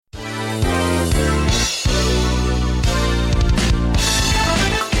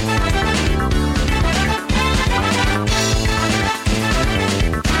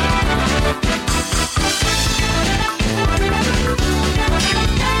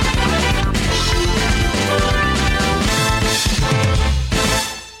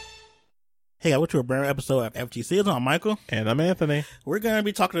Hey, I went to a brand new episode of FGC. It's on Michael. And I'm Anthony. We're going to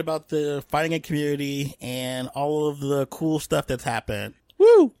be talking about the fighting game community and all of the cool stuff that's happened.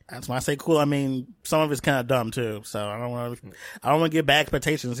 Woo! That's when I say cool, I mean some of it's kind of dumb too. So I don't want to get bad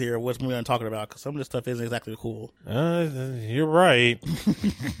expectations here of what we're going to talk about because some of this stuff isn't exactly cool. You're right.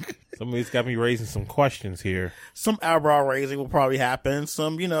 Somebody's got me raising some questions here. Some eyebrow raising will probably happen.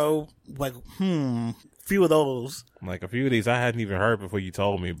 Some, few of those. Like a few of these I hadn't even heard before you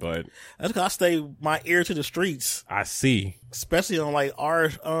told me, but that's because I stay my ear to the streets. I see. Especially on like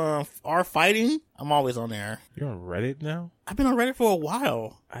our fighting. I'm always on there. You're on Reddit now? I've been on Reddit for a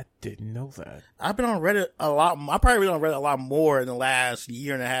while. I didn't know that. I've been on Reddit a lot. I've probably been on Reddit a lot more in the last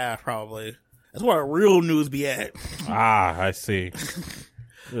year and a half, probably. That's where real news be at. I see.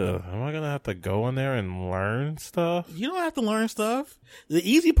 Ugh, am I going to have to go in there and learn stuff? You don't have to learn stuff. The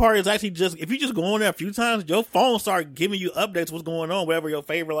easy part is actually just, if you just go on there a few times, your phone start giving you updates what's going on, whatever your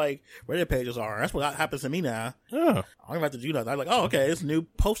favorite, Reddit pages are. That's what happens to me now. Yeah. I don't even have to do nothing. I'm like, oh, okay, this new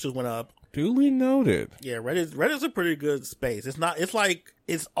post just went up. Duly noted. Yeah, Reddit's a pretty good space.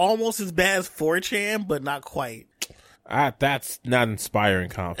 It's almost as bad as 4chan, but not quite. That's not inspiring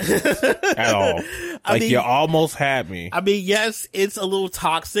confidence at all. You almost had me. I mean, yes, it's a little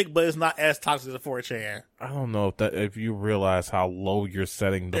toxic, but it's not as toxic as 4chan. I don't know if you realize how low you're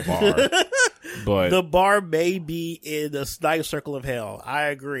setting the bar, but the bar may be in the snipe circle of hell. I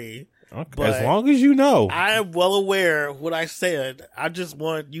agree. Okay, as long as you know. I am well aware of what I said. I just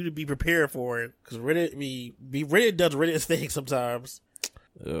want you to be prepared for it because Reddit does Reddit things sometimes.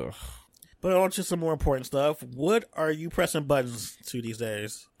 Ugh. But on to some more important stuff. What are you pressing buttons to these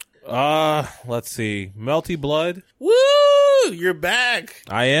days? Let's see. Melty Blood. Woo! You're back.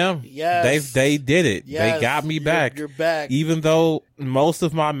 I am. Yes. They did it. Yes. They got me back. You're back. Even though most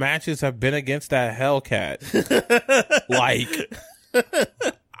of my matches have been against that Hellcat.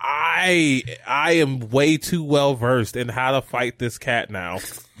 I am way too well versed in how to fight this cat now.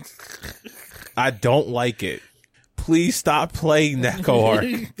 I don't like it. Please stop playing Neko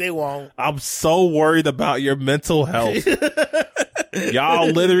Arc. They won't. I'm so worried about your mental health. Y'all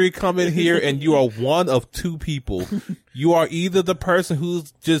literally come in here and you are one of two people. You are either the person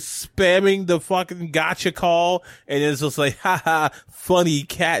who's just spamming the fucking gotcha call and it's just like, haha, funny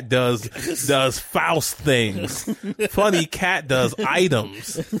cat does Faust things. Funny cat does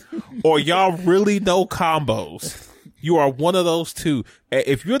items. Or y'all really know combos. You are one of those two.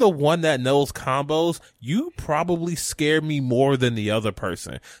 If you're the one that knows combos, you probably scare me more than the other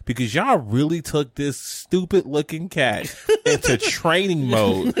person because y'all really took this stupid looking cat into training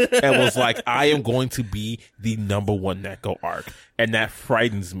mode and was like, I am going to be the number one Neko Arc. And that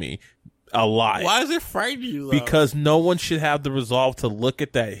frightens me a lot. Why does it frighten you, though? Because no one should have the resolve to look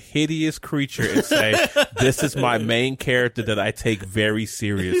at that hideous creature and say, this is my main character that I take very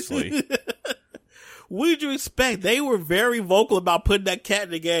seriously. What did you expect? They were very vocal about putting that cat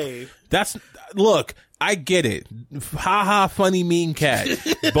in the game. Look, I get it. Ha funny mean cat.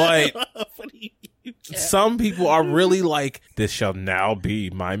 But some people are really like, this shall now be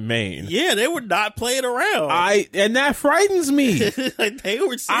my main. Yeah, they were not playing around. And that frightens me. They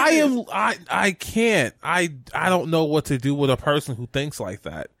were serious. I can't. I don't know what to do with a person who thinks like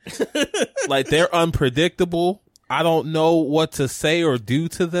that. Like, they're unpredictable. I don't know what to say or do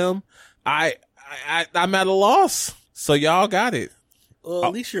to them. I'm at a loss. So y'all got it. Well,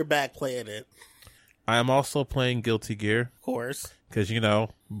 at least you're back playing it. I am also playing Guilty Gear. Of course. Because,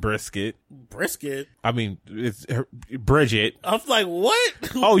 Brisket. Brisket? I mean, it's Bridget. I was like,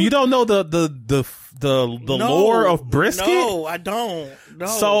 what? Oh, you don't know the lore of Brisket? No, I don't. No.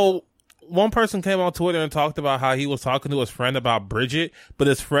 So, one person came on Twitter and talked about how he was talking to his friend about Bridget, but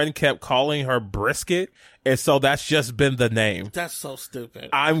his friend kept calling her Brisket. And so that's just been the name. That's so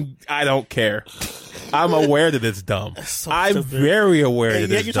stupid. I don't care. I'm aware that it's dumb. I'm very aware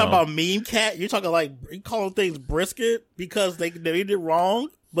that it's dumb. You're talking about Meme Cat? You're talking you calling things Brisket because they did it wrong,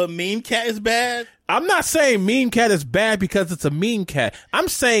 but Meme Cat is bad? I'm not saying Meme Cat is bad because it's a meme cat. I'm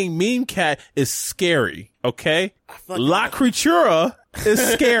saying Meme Cat is scary, okay? La Creatura is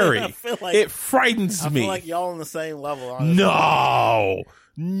scary. It frightens me. I feel like y'all on the same level, honestly.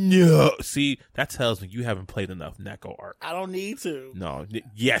 No. See, that tells me you haven't played enough Neko Arc. I don't need to. No.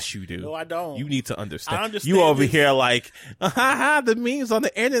 Yes, you do. No, I don't. You need to understand. I understand. You over here like, the memes on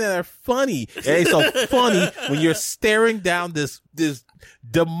the internet are funny. It ain't so funny when you're staring down this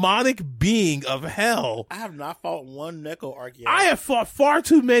demonic being of hell. I have not fought one Neko Arc yet. I have fought far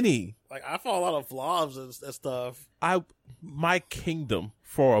too many. I fought a lot of vlogs and stuff. My kingdom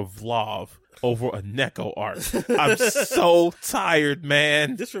for a vlog over a Neko arc. I'm so tired,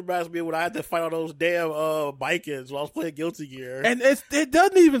 man. This reminds me of when I had to fight all those damn Vikings while I was playing Guilty Gear. And it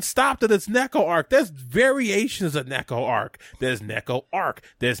doesn't even stop that it's Neko arc. There's variations of Neko arc. There's Neko arc.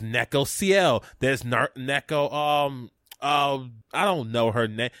 There's Neko CL. There's Neko I don't know her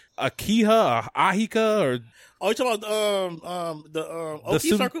name. Akiha or Ahika or Oh, you talking about the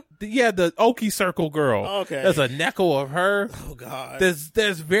Oki Circle? Yeah, the Oki Circle girl. Okay. There's a Neko of her. Oh God.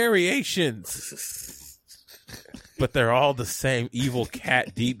 There's variations. But they're all the same evil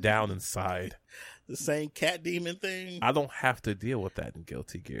cat deep down inside. The same cat demon thing. I don't have to deal with that in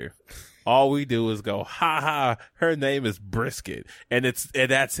Guilty Gear. All we do is go, ha ha, her name is Brisket. And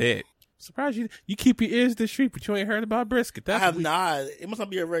that's it. Surprised you keep your ears to the street, but you ain't heard about Brisket. I have not. It must not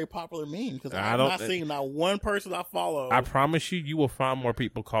be a very popular meme because I'm not seeing not one person I follow. I promise you will find more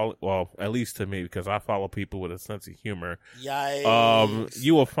people call it. Well, at least to me, because I follow people with a sense of humor. Yikes.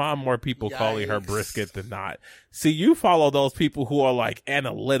 You will find more people calling her Brisket than not. See, you follow those people who are like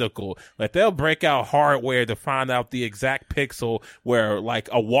analytical. Like they'll break out hardware to find out the exact pixel where like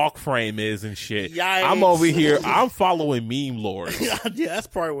a walk frame is and shit. Yikes. I'm over here. I'm following meme lords. Yeah, that's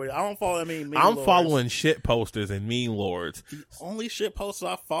part of it. I don't follow meme I'm lords. following shit posters and meme lords. The only shit posters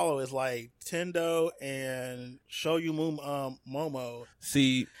I follow is like Tendo and Shoyu Momo.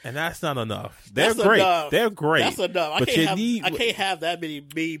 See, and that's not enough. They're That's great. enough. They're great. That's enough. But I can't have that many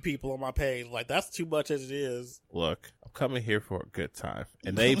meme people on my page. Like that's too much as it is. Look, I'm coming here for a good time,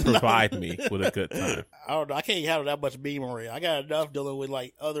 and they provide me with a good time. I don't know. I can't handle that much memery. I got enough dealing with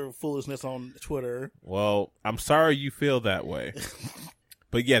like other foolishness on Twitter. Well, I'm sorry you feel that way.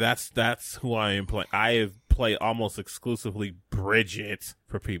 But yeah, that's who I am playing. I have played almost exclusively Bridget,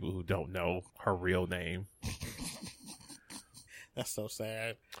 for people who don't know her real name. That's so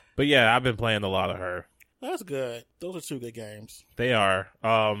sad. But yeah, I've been playing a lot of her. That's good. Those are two good games. They are.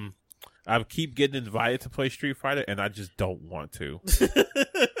 I keep getting invited to play Street Fighter, and I just don't want to.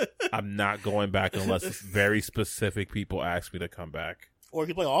 I'm not going back unless very specific people ask me to come back. Or if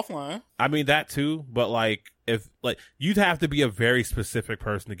you play offline. I mean, that too, but like, if like, you'd have to be a very specific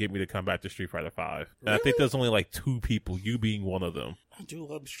person to get me to come back to Street Fighter 5. And I think there's only like 2 people, you being one of them. I do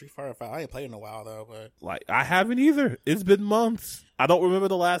love Street Fighter 5. I ain't played in a while though, but like, I haven't either. It's been months. I don't remember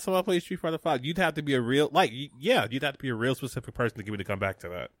the last time I played Street Fighter 5. You'd have to be a real, like, yeah, you'd have to be a real specific person to get me to come back to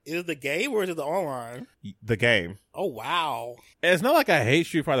that. Is it the game or is it the online? The game. Oh, wow. And it's not like I hate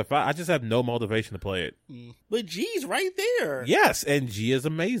Street Fighter 5. I just have no motivation to play it. But G's right there. Yes, and G is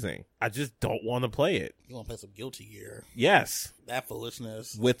amazing. I just don't want to play it. You want to play some Guilty Gear. Yes. That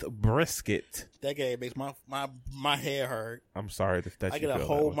foolishness. With Brisket. That game makes my head hurt. I'm sorry that I you get a feel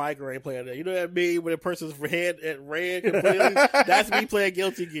whole that way. migraine playing that. You know what I mean? When a person's head at red completely, that's me playing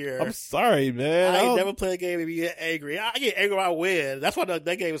Guilty Gear. I'm sorry, man. I ain't never played a game and get angry. I get angry when I win. That's why that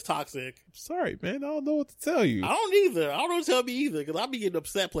game is toxic. I'm sorry, man. I don't know what to tell you. I don't either. I don't know what to tell me either because I be getting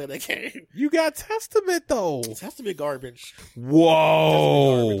upset playing that game. You got Testament, though. Testament garbage.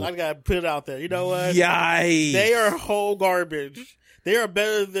 Whoa. I gotta put it out there. You know what? Yikes. They are whole garbage. They are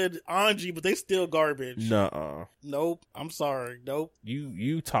better than Anji, but they still garbage. Nuh-uh. Nope. I'm sorry. Nope.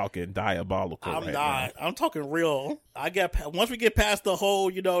 You talking diabolical I'm right not. now. I'm talking real. Once we get past the whole,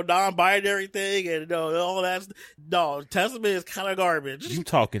 non-binary thing and all that. No, Testament is kind of garbage. You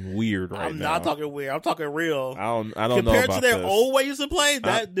talking weird right now. I'm not talking weird. I'm talking real. I don't know Compared about to their this. old way you used to play,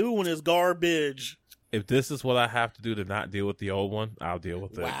 that new one is garbage. If this is what I have to do to not deal with the old one, I'll deal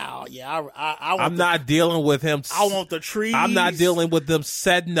with it. Wow. Yeah. I I'm not dealing with him. I want the trees. I'm not dealing with them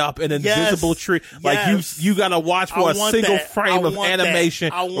setting up an invisible tree. Like Yes. you gotta watch for a single frame of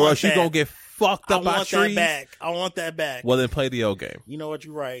animation, or else you're gonna get fucked up by trees. I want that back. Well, then play the old game. You know what?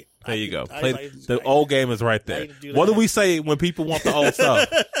 You're right. There you go. The old game is right there. do What that. do we say when people want the old stuff?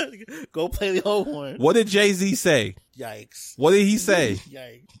 Go play the old one. What did Jay-Z say? Yikes. What did he say?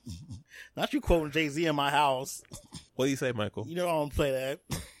 Yikes. Not you quoting Jay-Z in my house. What did he say, Michael? You know I don't play that.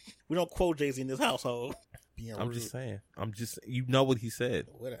 We don't quote Jay-Z in this household. I'm just saying. You know what he said.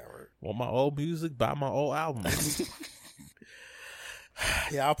 Whatever. Want my old music? Buy my old album.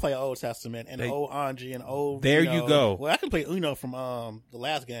 Yeah, I'll play Old Testament and old Anji and old. There you go. Well, I can play Uno from the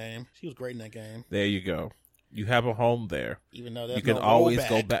last game. She was great in that game. There you go. You have a home there. Even though you can always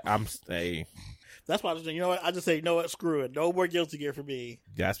go back. That's why I just say, you know what? I just say, you know what? Screw it. No more Guilty Gear for me.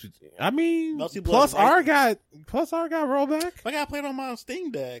 Plus R got rollback. I gotta play it on my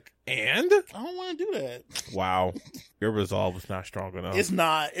Steam Deck. And I don't want to do that. Wow, your resolve is not strong enough. It's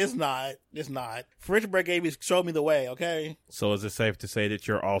not. Fridge Break Game showed me the way. Okay. So is it safe to say that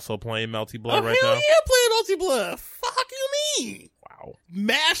you're also playing Melty Blood right hell now? Yeah, playing Melty Blood. Fuck you mean? Wow.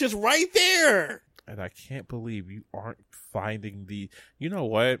 MASH is right there. And I can't believe you aren't finding the. You know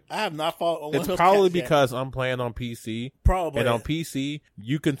what? I have not fought on one It's of those probably cats yet. because I'm playing on PC. Probably. And on PC,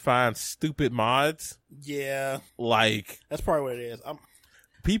 you can find stupid mods. Yeah, Like, that's probably what it is.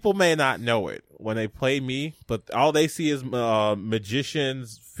 people may not know it when they play me, but all they see is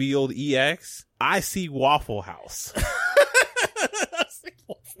Magician's Field EX. I see Waffle House.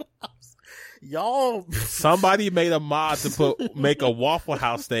 Y'all, Somebody made a mod to make a Waffle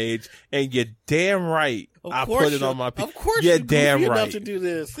House stage, and you're damn right. I put it on my PC. Of course, you're you're damn goofy right enough to do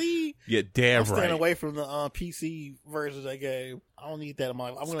this. See, you're damn I'm staying right. away from the PC version of that game. I don't need that in my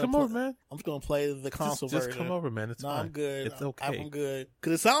life. Come over, man. I'm just gonna play the console Just version. come over, man. It's No, fine. I'm good. It's okay. I'm good.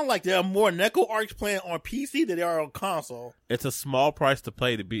 Because it sounds like there are more Neko Arcs playing on PC than there are on console. It's a small price to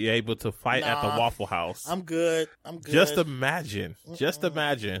play to be able to fight at the Waffle House. I'm good. I'm good. Just imagine. Just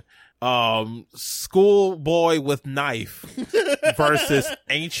imagine. Schoolboy with knife versus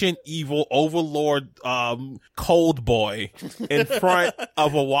ancient evil overlord cold boy in front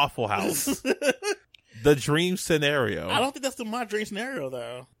of a Waffle House. The dream scenario. I don't think that's my dream scenario,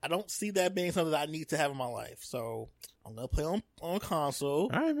 though. I don't see that being something that I need to have in my life. So I'm going to play on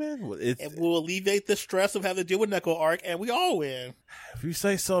console. All right, man. And we'll alleviate the stress of having to deal with Neko Arc, and we all win. If you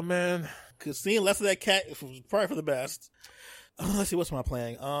say so, man. Because seeing less of that cat was probably for the best. Let's see, what am I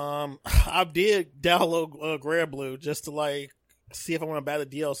playing? I did download Grand Blue just to, like, see if I want to buy the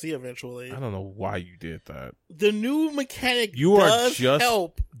DLC eventually. I don't know why you did that. The new mechanic does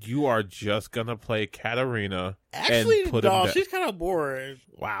help. You are just going to play Katarina Actually, and put no, him down. she's kind of boring.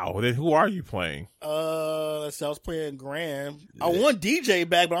 Wow. Then who are you playing? Let's see, I was playing Grand. I want DJ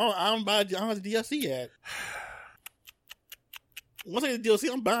back, but I don't have the DLC yet. Once I get the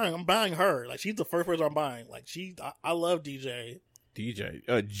DLC, I'm buying her. Like, she's the first person I'm buying. Like, I love DJ. DJ.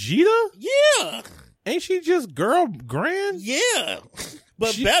 Jita? Yeah. Ain't she just Girl Grand? Yeah.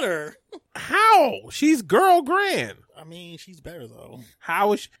 But better. How? She's Girl Grand. I mean, she's better, though.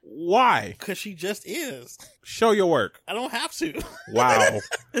 How is why? Because she just is. Show your work. I don't have to. Wow.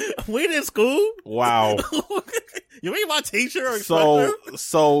 We in school. Wow. You ain't my teacher or instructor.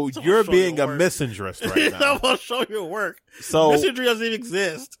 So you're being a work. misandrist right now. I'm going to show your work. So misandry doesn't even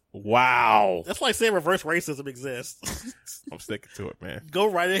exist. Wow. That's like saying reverse racism exists. I'm sticking to it, man. Go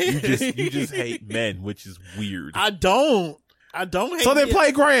right ahead. You just hate men, which is weird. I don't hate. So then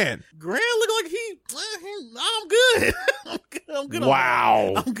play Grand. Grand look like I'm good. I'm good.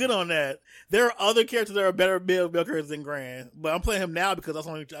 Wow. I'm good on that. There are other characters that are better male characters than Grand, but I'm playing him now because that's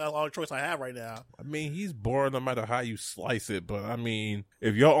the only choice I have right now. I mean, he's boring no matter how you slice it, but I mean,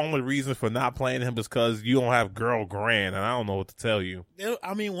 if your only reason for not playing him is because you don't have Girl Grand, and I don't know what to tell you.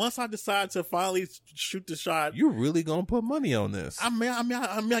 I mean, once I decide to finally shoot the shot, You really gonna put money on this? I mean,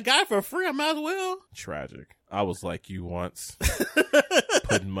 I got it for free. I might as well. Tragic. I was like you once,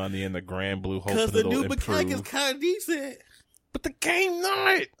 putting money in the Grand Blue, hoping Because the it'll new improve. mechanic is kind of decent. But the game not.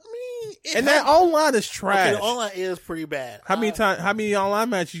 I mean, And that online is okay, trash. the online is pretty bad. How many online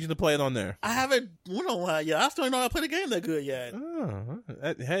matches you gonna play it on there? I haven't went online yet. I still don't know how to play the game that good yet. Oh,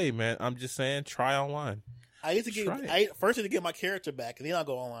 hey man, I'm just saying, try online. I need to get first I need to get my character back, and then I'll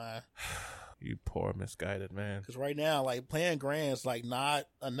go online. You poor misguided man. Because right now, like, playing Grand's like not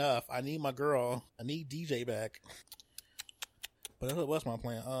enough. I need my girl. I need DJ back. But what's my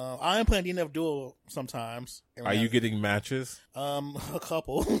plan? I am playing DNF Duel sometimes. Are you getting matches? A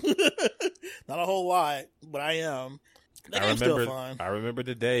couple. Not a whole lot, but I am. That game's still fun. I remember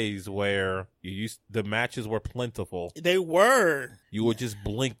the days where the matches were plentiful. They were. You would just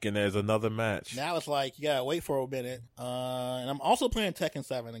blink and there's another match. Now it's like you gotta wait for a minute. And I'm also playing Tekken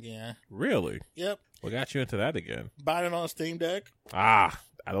 7 again. Really? Yep. What got you into that again? Buying it on Steam Deck.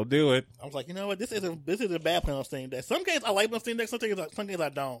 That'll do it. I was like, you know what? This isn't bad playing on Steam Deck. Some games I like on Steam Deck. Some games I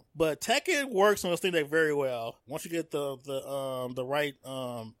don't. But Tekken works on a Steam Deck very well. Once you get the right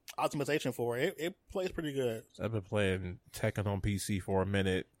optimization for it, it plays pretty good. I've been playing Tekken on PC for a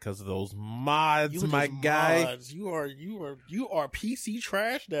minute because of those mods, my guy. Mods. You are PC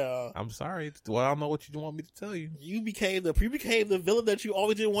trash now. I'm sorry. Well, I don't know what you want me to tell you. You became the villain that you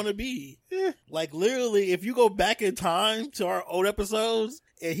always didn't want to be. Yeah. Like, literally, if you go back in time to our old episodes,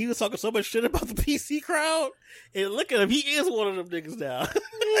 and he was talking so much shit about the PC crowd, and look at him, he is one of them niggas now.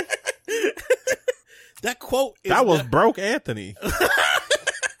 That quote is that was Broke Anthony.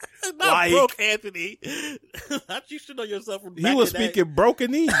 not Broke Anthony. You should know yourself from back He was in that. speaking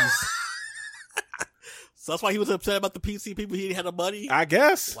Brokenese. So that's why he was upset about the PC people. He didn't have the money. I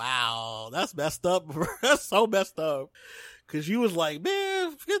guess. Wow, that's messed up. That's so messed up. Because you was like,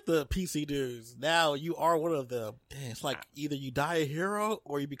 man, forget the PC dudes. Now you are one of them. Damn, it's like either you die a hero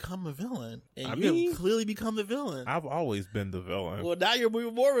or you become a villain. And you have clearly become the villain. I've always been the villain. Well, now you're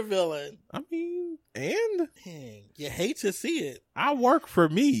more of a villain. I mean, and Dang, you hate to see it. I work for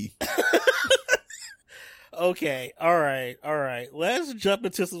me. Okay, all right. Let's jump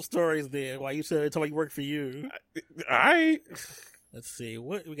into some stories then. While you said you work for you. All right. Let's see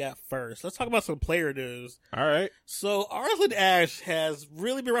what we got first. Let's talk about some player news. All right. So Arslan Ash has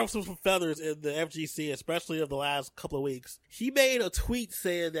really been ruffling some feathers in the FGC, especially of the last couple of weeks. He made a tweet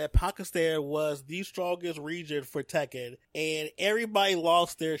saying that Pakistan was the strongest region for Tekken, and everybody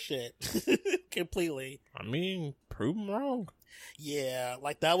lost their shit completely. I mean, prove them wrong. Yeah,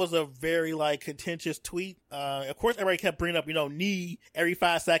 like that was a very like contentious tweet. Of course, everybody kept bringing up, knee every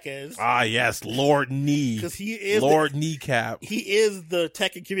 5 seconds. Ah, yes, Lord Knee. Because he is Lord Kneecap. He is the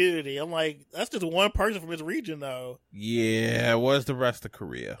Tekken community. I'm like, that's just one person from his region, though. Yeah, where's the rest of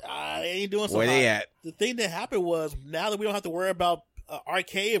Korea? They ain't doing so Where hot. they at? The thing that happened was, now that we don't have to worry about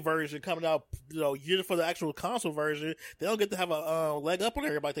arcade version coming out, years for the actual console version, they don't get to have a leg up on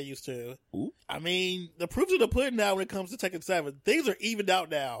everybody they used to. Ooh. I mean, the proof's in the pudding now when it comes to Tekken 7. Things are evened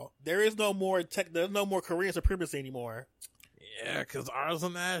out now. There's no more Korean supremacy anymore. Yeah, because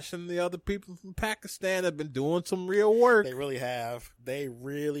Arslan Ash and the other people from Pakistan have been doing some real work. They really have. They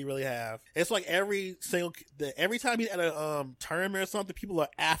really, really have. It's like every time he's at a tournament or something, people are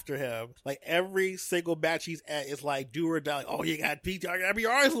after him. Like every single match he's at is like do or die. Like, oh, you got beat. I gotta be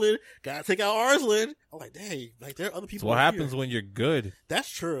Arslan. Gotta take out Arslan. I'm like, dang. Like there are other people. So what happens when you're good? That's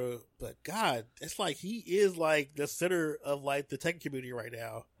true. But God, it's like he is like the center of like the tech community right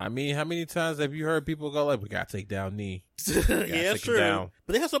now. I mean, how many times have you heard people go like, "We gotta take down Knee"? Yeah, it's true.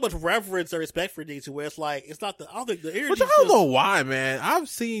 But they have so much reverence and respect for Knee to where it's like it's not I don't think the energy. Which I don't know why, man. I've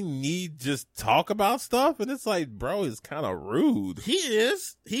seen Knee just talk about stuff, and it's like, bro, it's kind of rude. He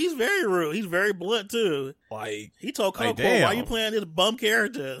is. He's very rude. He's very blunt too. Like he told Coco, damn. "Why you playing this bum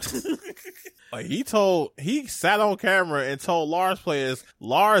character?" Like he sat on camera and told Lars players,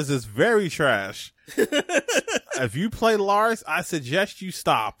 Lars is very trash. If you play Lars, I suggest you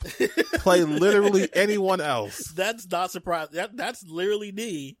stop. Play literally anyone else. That's not surprising. That's literally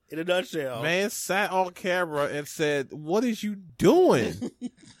Knee in a nutshell. Man sat on camera and said, "What is you doing?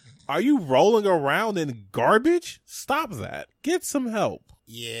 Are you rolling around in garbage? Stop that. Get some help."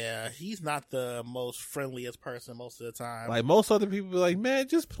 Yeah, he's not the most friendliest person most of the time. Like most other people be like, man,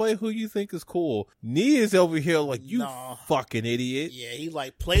 just play who you think is cool. Knee is over here like, you fucking idiot. Yeah, he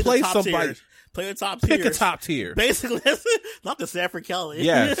like play the top tier. Play the top tier. Pick a top tier. Basically, that's it. Not the Sanford Kelly.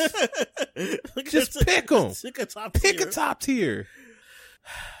 Yes. Just pick them. Pick a top tier. Pick a top tier.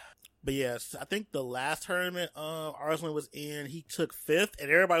 But yes, I think the last tournament Arslan was in, he took 5th, and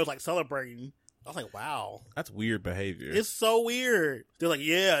everybody was like celebrating. I was like, wow. That's weird behavior. It's so weird. They're like,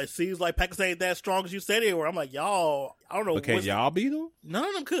 yeah, it seems like Pakistan ain't that strong as you said they were. I'm like, y'all, I don't know. Okay, y'all beat them? None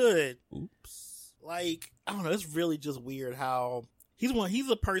of them could. Oops. Like, I don't know. It's really just weird how he's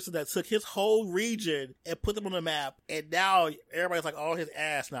a person that took his whole region and put them on the map, and now everybody's like on his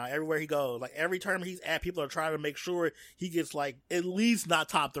ass now everywhere he goes. Like every tournament he's at, people are trying to make sure he gets like at least not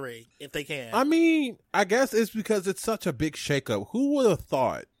top 3 if they can. I mean, I guess it's because it's such a big shakeup. Who would have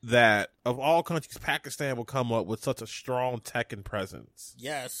thought that of all countries, Pakistan would come up with such a strong Tekken presence?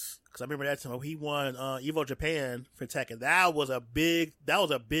 Yes. Because I remember that time he won Evo Japan for Tekken. That was a big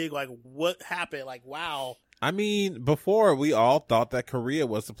like, what happened? Like, wow. I mean, before we all thought that Korea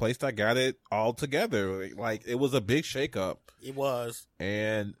was the place that got it all together. Like, it was a big shakeup. It was.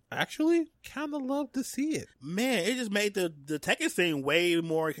 And actually, kind of love to see it. Man, it just made the Tekken scene way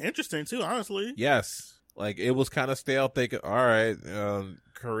more interesting too, honestly. Yes. Like, it was kind of stale thinking, all right,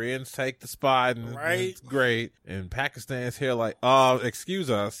 Koreans take the spot and it's great. And Pakistan's here like, excuse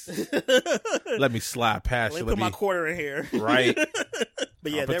us. Let me slide past you. Let me put my quarter in here. Right.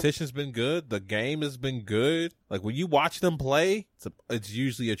 But yeah, competition's been good. The game has been good. Like when you watch them play, it's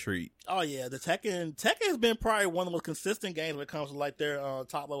usually a treat. Oh yeah, the Tekken has been probably one of the most consistent games when it comes to like their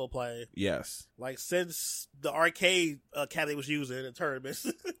top level play. Yes, like since the arcade cabinet was used in tournaments.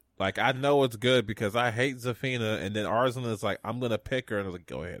 Like I know it's good because I hate Zafina, and then Arslan is like, I'm gonna pick her, and I was like,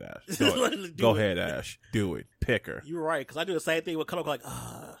 go ahead, Ash. Go ahead, Ash. Do it. Pick her. You're right, because I do the same thing with Cuddle Core.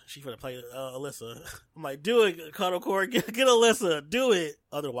 Like, she's gonna play Alyssa. I'm like, do it, Cuddle Core. Get Alyssa. Do it.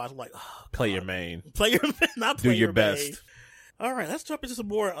 Otherwise, I'm like, play your main. Play your main. Not play do your best. Main. All right, let's jump into some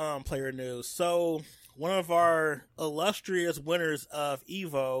more player news. So, one of our illustrious winners of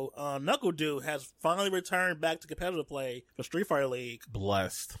EVO, NuckleDu, has finally returned back to competitive play for Street Fighter League.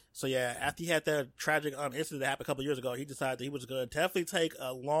 Blessed. So yeah, after he had that tragic incident that happened a couple of years ago, he decided that he was going to definitely take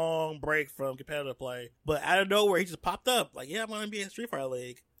a long break from competitive play. But out of nowhere, he just popped up. Like, yeah, I'm going to be in Street Fighter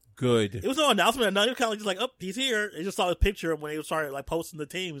League. Good. It was no announcement. He was kind of just like, oh, he's here. He just saw his picture when he started like posting the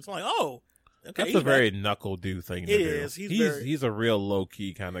team. It's like, oh, Okay, That's a very knuckle do thing to do. It is. He's a real low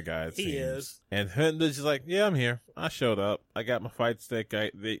key kind of guy. He is. And Honda's just like, yeah, I'm here. I showed up. I got my fight stick.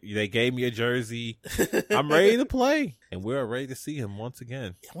 They gave me a jersey. I'm ready to play. And we're ready to see him once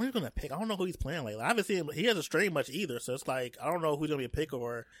again. What are you going to pick? I don't know who he's playing lately. I haven't seen him. He hasn't streamed much either. So it's like, I don't know who's going to be a pick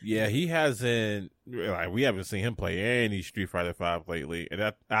or. Yeah, he hasn't. Like, we haven't seen him play any Street Fighter V lately.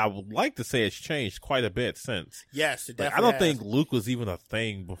 And I would like to say it's changed quite a bit since. Yes, it definitely I don't has. think Luke was even a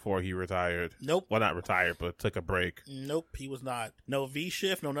thing before he retired. Nope. Well, not retired, but took a break. Nope, he was not. No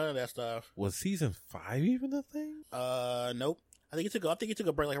V-shift, no none of that stuff. Was season 5 even a thing? Nope. I think he took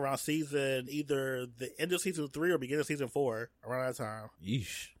a break like around season, either the end of season 3 or beginning of season 4, around that time.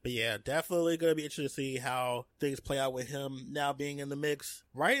 Yeesh. But yeah, definitely going to be interested to see how things play out with him now being in the mix.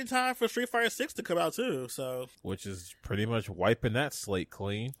 Right in time for Street Fighter 6 to come out too, so. Which is pretty much wiping that slate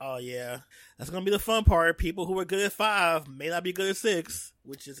clean. Oh yeah. That's going to be the fun part. People who are good at 5 may not be good at 6,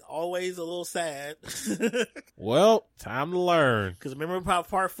 which is always a little sad. Well, time to learn. Because remember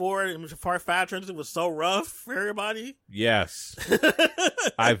part 4 and part 5 transition was so rough for everybody? Yes.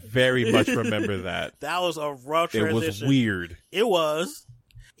 I very much remember that. That was a rough transition. It was weird. It was.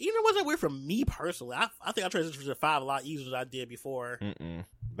 Even it wasn't weird for me personally. I think I transitioned to 5 a lot easier than I did before.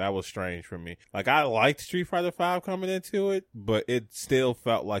 That was strange for me. Like, I liked Street Fighter V coming into it, but it still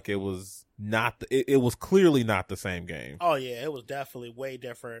felt like it was not, it was clearly not the same game. Oh yeah, it was definitely way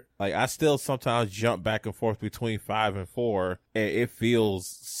different. Like, I still sometimes jump back and forth between 5 and 4, and it feels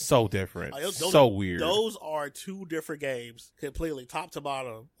so different. So weird. Those are 2 different games, completely, top to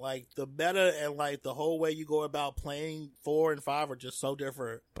bottom. Like, the meta and like the whole way you go about playing 4 and 5 are just so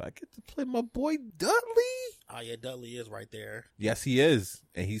different. But I get to play my boy Dudley. Oh yeah, Dudley is right there. Yes, he is.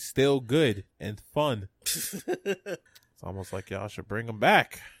 And he's still good and fun. It's almost like y'all should bring him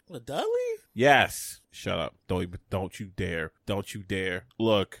back. What, Dudley? Yes. Shut up. Don't you dare. Don't you dare.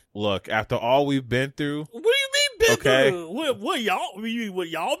 Look, after all we've been through. What do you mean been through? What y'all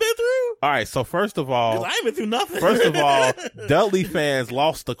been through? All right, so first of all. Because I ain't been through nothing. First of all, Dudley fans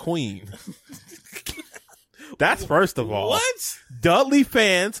lost the queen. That's first of all. What? Dudley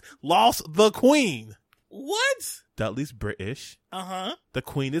fans lost the queen. What? Dudley's British. Uh-huh. The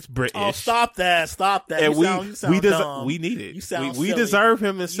queen is British. Oh, stop that. And you sound dumb. we need it. You sound we silly. deserve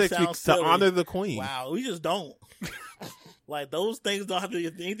him in 6 weeks to silly. honor the queen. Wow, we just don't. Like, those things don't have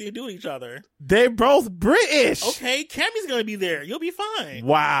anything to do with each other. They're both British. Okay, Cammy's gonna be there. You'll be fine.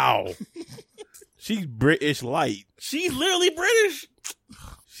 Wow. She's British light. She's literally British.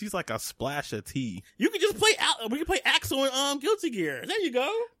 She's like a splash of tea. You can just play we can play Axel and Guilty Gear. There you go.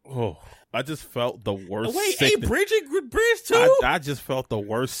 Oh, I just felt the worst. Wait, sickness. ain't Bridget British too? I just felt the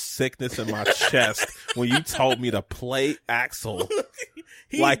worst sickness in my chest when you told me to play Axel.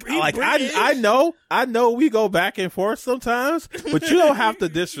 I know we go back and forth sometimes, but you don't have to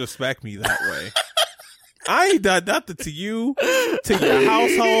disrespect me that way. I ain't done nothing to you, to your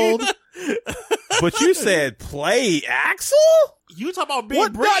household, but you said play Axel? You talking about being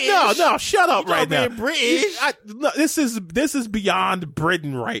what? British? No, shut up right now. British? This is beyond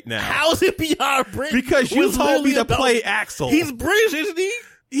Britain right now. How is it beyond Britain? Because you told me to play Axel. He's British, isn't he?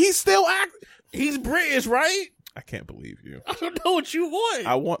 He's still He's British, right? I can't believe you. I don't know what you want.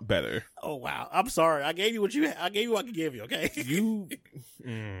 I want better. Oh wow, I'm sorry. I gave you what I can give you. Okay.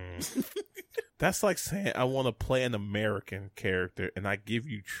 That's like saying I want to play an American character and I give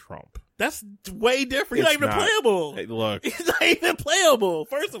you Trump. That's way different. He's not even playable. Hey, look, he's not even playable.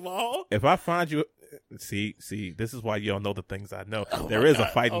 First of all, if I find you, see, this is why you don't know the things I know. There is a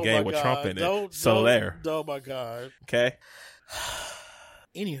fighting game with Trump in it. Oh my god. Okay.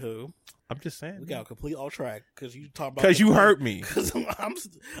 Anywho. I'm just saying. We got complete off track because you talking about. Because you hurt me. Because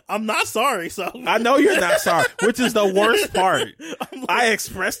I'm not sorry. So I know you're not sorry, which is the worst part. I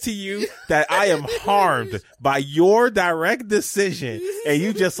expressed to you that I am harmed by your direct decision, and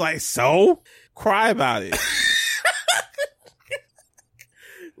you just like, so cry about it.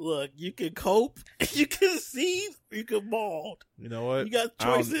 Look, you can cope, you can seethe, you can bald. You know what? You got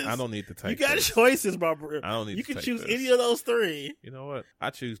choices. I don't need to take. You got choices, my bro. I don't need. You to can take choose this. any of those 3. You know what? I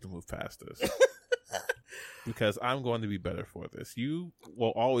choose to move past this. Because I'm going to be better for this. You will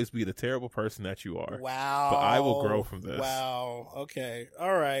always be the terrible person that you are. Wow. But I will grow from this. Wow. Okay.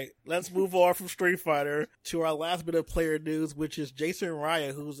 All right. Let's move on from Street Fighter to our last bit of player news, which is Jason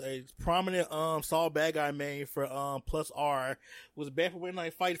Raya, who's a prominent Saul Bad Guy main for Plus R, was banned from Wednesday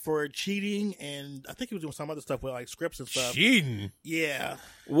Night Fight for cheating, and I think he was doing some other stuff with like scripts and stuff. Cheating? Yeah.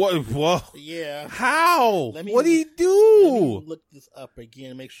 What? Yeah. How? What did he do? Let me look this up again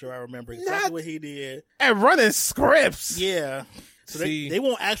and make sure I remember exactly what he did. And running scripts. Yeah. So See, they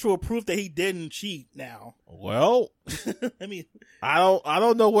want actual proof that he didn't cheat now. well, I mean, I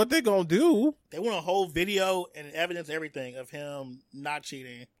don't know what they're gonna do. they want a whole video and evidence, everything of him not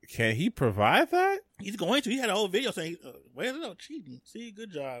cheating. Can he provide that? He's going to. He had a whole video saying, "Where's it? Cheating? See,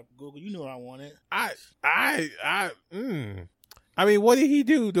 good job, Google. You knew what I wanted." I mean, what did he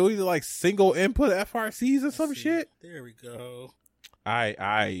do? Do he like single input FRCs or some shit? There we go.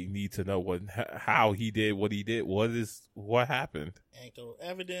 I need to know how he did what he did. What happened? Anecdotal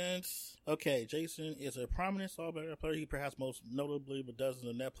evidence. Okay, Jason is a prominent Saw player. He perhaps most notably, but dozens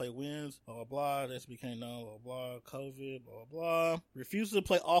of net play wins. Blah, blah, blah. This became known. Blah, blah. COVID. Blah, blah. Refuses to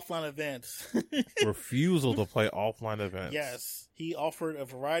play offline events. Refusal to play offline events. Yes. He offered a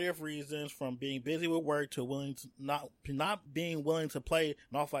variety of reasons, from being busy with work to not being willing to play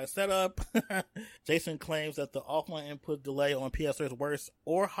an offline setup. Jason claims that the offline input delay on PS3 is worse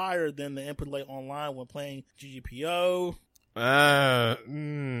or higher than the input delay online when playing GGPO.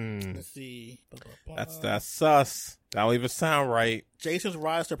 Let's see. That's sus. That don't even sound right. Jason's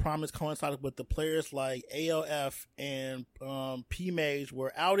rise to prominence coincided with the players like ALF and PMage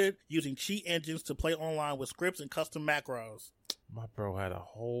were outed using cheat engines to play online with scripts and custom macros. My bro had a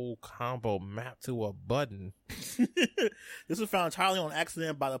whole combo mapped to a button. This was found entirely on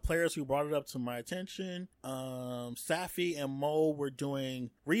accident by the players who brought it up to my attention. Safi and Mo were doing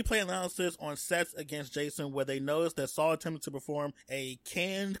replay analysis on sets against Jason where they noticed that Saul attempted to perform a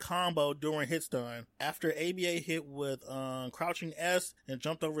canned combo during hit stun. After ABA hit with crouching S and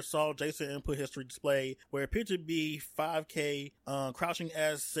jumped over Saul, Jason input history displayed where it appeared to be 5K crouching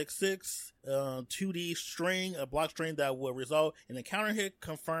S 6-6. 2D string, a block string that would result in a counter hit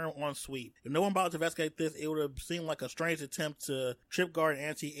confirmed on sweep. If no one bothered to investigate this, it would have seemed like a strange attempt to trip guard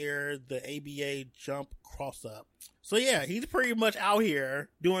anti-air the ABA jump cross up. So yeah, he's pretty much out here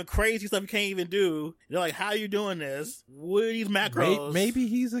doing crazy stuff you can't even do. They're like, how are you doing this? What are these macros? Maybe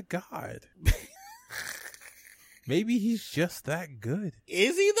he's a god. Maybe he's just that good.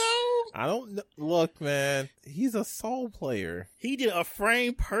 Is he though? I don't know. Look, man, he's a soul player. He did a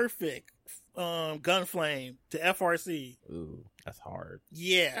frame perfect Gunflame to FRC. Ooh, that's hard.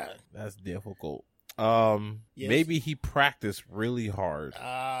 Yeah. That's difficult. Yes. Maybe he practiced really hard.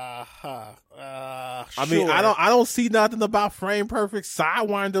 I mean, I don't see nothing about frame perfect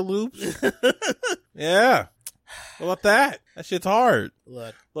sidewinder loops. Yeah. What about that? That shit's hard.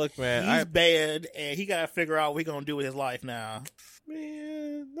 Look, man. He's bad, and he gotta figure out what he's gonna do with his life now.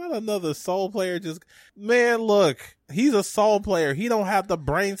 Man, not another soul player. Man, look, he's a soul player. He don't have the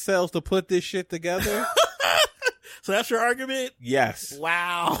brain cells to put this shit together. So that's your argument? Yes.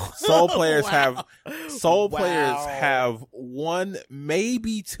 Wow. Soul players have one,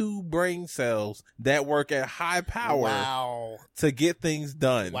 maybe two brain cells that work at high power to get things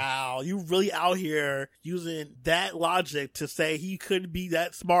done. Wow. You really out here using that logic to say he couldn't be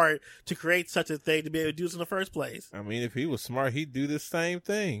that smart to create such a thing to be able to do this in the first place. I mean, if he was smart, he'd do the same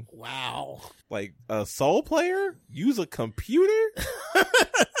thing. Wow. Like a soul player? Use a computer?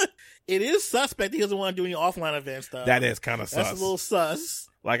 It is suspect he doesn't want to do any offline events, though. That is kind of sus. That's a little sus.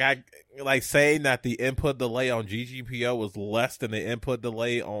 Like saying that the input delay on GGPO was less than the input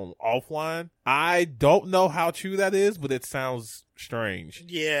delay on offline. I don't know how true that is, but it sounds strange.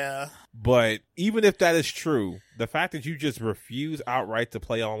 Yeah. But even if that is true, the fact that you just refuse outright to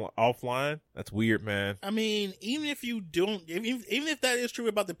play on offline, that's weird, man. I mean, even if you don't, even if that is true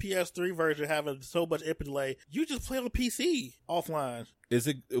about the PS3 version having so much input delay, you just play on the PC offline.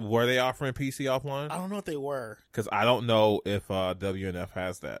 Were they offering PC offline? I don't know if they were. Because I don't know if WNF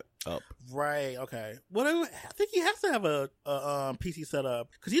has that up. Right, okay. Well, I think he has to have a PC set up.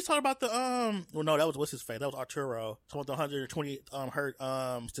 Because he's talking about the, well, no, that was, what's his face? That was Arturo. Talking about the 120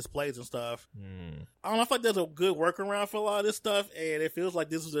 hertz displays and stuff. I don't know, I feel like there's a good workaround for a lot of this stuff, and it feels like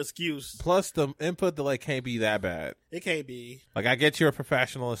this is an excuse. Plus, the input delay can't be that bad. It can't be. Like, I get you're a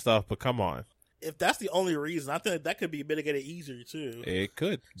professional and stuff, but come on. If that's the only reason, I think that could be mitigated easier, too. It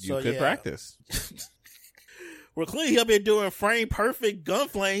could. You could practice. Well, clearly he'll be doing frame perfect gun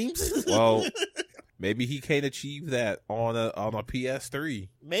flames. Well, maybe he can't achieve that on a PS3.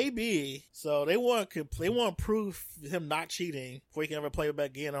 Maybe. So they want to prove him not cheating before he can ever play it back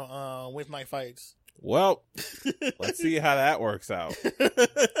again on Wednesday Night Fights. Well, let's see how that works out.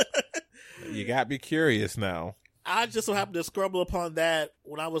 You got me curious now. I just so happened to scrabble upon that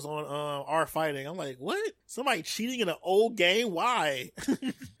when I was on R Fighting. I'm like, what? Somebody cheating in an old game? Why?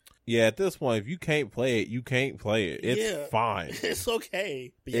 Yeah, at this point, if you can't play it, you can't play it. It's fine. It's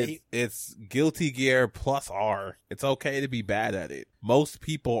okay. It's Guilty Gear plus R. It's okay to be bad at it. Most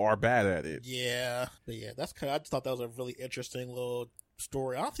people are bad at it. Yeah. But yeah, that's kind of, I just thought that was a really interesting little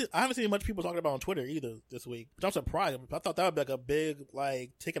story. I haven't seen much people talking about on Twitter either this week, which I'm surprised. I thought that would be like a big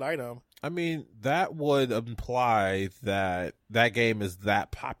like ticket item. I mean, that would imply that game is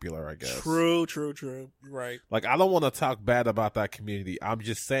that popular, I guess. True. You're right. Like, I don't want to talk bad about that community. I'm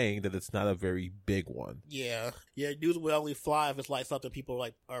just saying that it's not a very big one. Yeah. News will only fly if it's like something people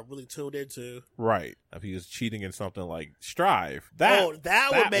like are really tuned into. Right. If he was cheating in something like Strive, that would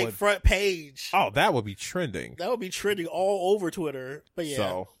make front page. Oh, that would be trending. That would be trending all over Twitter. But yeah,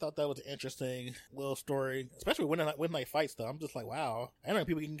 So, I thought that was an interesting little story, especially when they fight stuff. I'm just like, wow, I know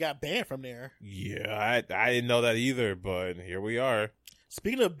people even got banned from there. Yeah, I didn't know that either, but here we are.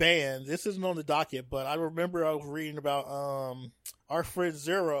 Speaking of bans, this isn't on the docket, but I remember I was reading about our friend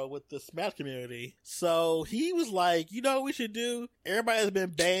Zero with the Smash community. So he was like, you know what we should do? Everybody has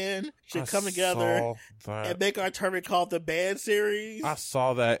been banned should come together and make our tournament called the Ban Series. I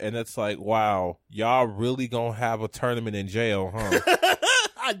saw that, and it's like, wow, y'all really gonna have a tournament in jail, huh?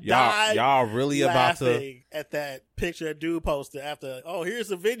 I died y'all really about to at that picture that dude posted after, oh, here's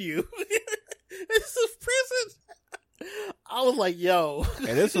the venue. It's a prison. I was like, yo.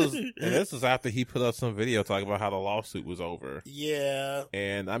 And this was after he put up some video talking about how the lawsuit was over. Yeah.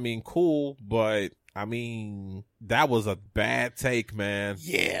 And I mean, cool, but I mean, that was a bad take, man.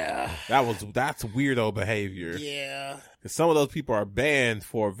 Yeah. That's weirdo behavior. Yeah. Because some of those people are banned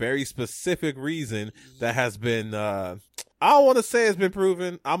for a very specific reason that has been, I don't want to say it's been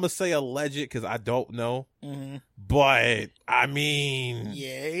proven. I'm going to say alleged because I don't know. Mm-hmm. But, I mean.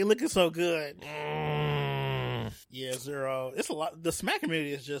 Yeah, it ain't looking so good. Yeah, Zero. It's a lot. The Smack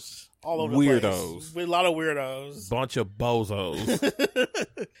community is just all over the place. With a lot of weirdos. Bunch of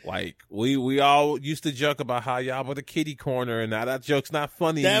bozos. Like, we all used to joke about how y'all were the kitty corner, and now that joke's not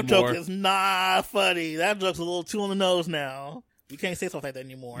funny anymore. That joke is not funny. That joke's a little too on the nose now. We can't say stuff like that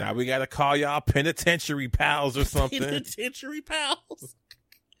anymore. Now we gotta call y'all penitentiary pals or something. Penitentiary pals?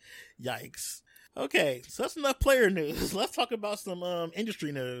 Yikes. Okay, so that's enough player news. Let's talk about some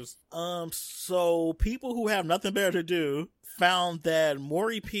industry news. So people who have nothing better to do found that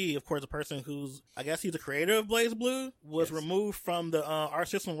Maury P, of course, the person who's, I guess he's the creator of BlazBlue, was removed from the Our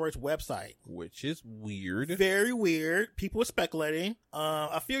System Works website. Which is weird. Very weird. People were speculating.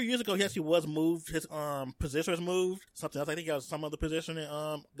 A few years ago, he actually was moved. His position was moved. Something else. I think he was some other position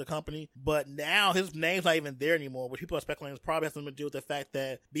in the company. But now his name's not even there anymore, which people are speculating probably has something to do with the fact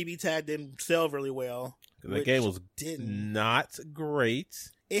that BB Tag didn't sell really well. The game was not great.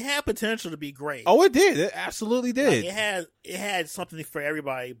 It had potential to be great. Oh, it did. It absolutely did. Like it had something for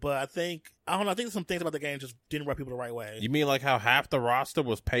everybody, but I think some things about the game just didn't rub people the right way. You mean like how half the roster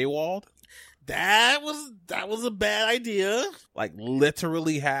was paywalled? That was a bad idea. Like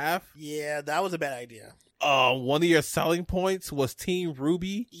literally half? Yeah, that was a bad idea. One of your selling points was Team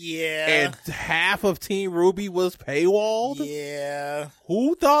Ruby. Yeah. And half of Team Ruby was paywalled? Yeah.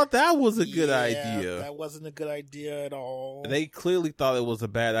 Who thought that was a good idea? That wasn't a good idea at all. They clearly thought it was a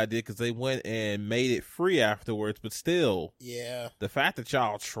bad idea because they went and made it free afterwards, but still. Yeah. The fact that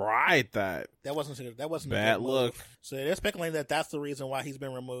y'all tried that. That wasn't bad a good look. Move. So they're speculating that that's the reason why he's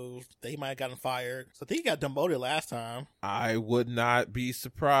been removed, that he might have gotten fired. So I think he got demoted last time. I would not be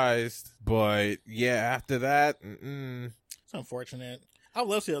surprised. But yeah, after that, it's unfortunate. I would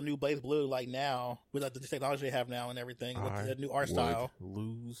love to see a new BlazBlue like now with like the technology they have now and everything with the new art style.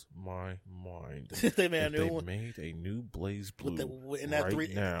 Lose my mind. They made a new BlazBlue in that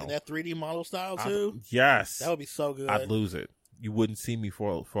 3D model style too. Yes, that would be so good. I'd lose it. You wouldn't see me for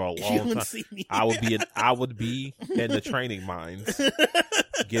a long time. See me. I would be in the training mines,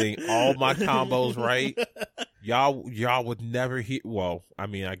 getting all my combos right. Y'all would never hear. Well, I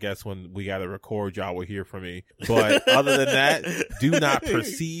mean, I guess when we got to record, y'all will hear from me. But other than that, do not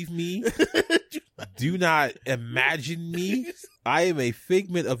perceive me. Do not imagine me. I am a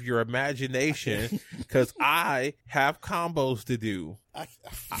figment of your imagination because I have combos to do.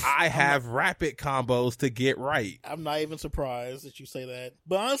 I have rapid combos to get right. I'm not even surprised that you say that.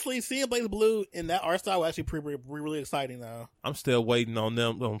 But honestly, seeing BlazBlue in that art style was actually really exciting though. I'm still waiting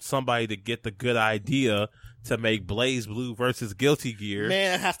on somebody to get the good idea to make BlazBlue versus Guilty Gear.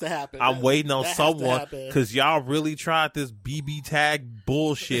 Man, it has to happen. I'm waiting on someone because y'all really tried this BB Tag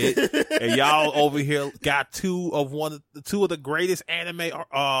bullshit and y'all over here got two of the greatest anime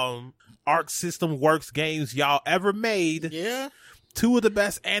Arc System Works games y'all ever made. Yeah. Two of the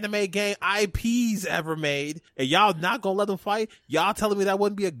best anime game IPs ever made, and y'all not gonna let them fight? Y'all telling me that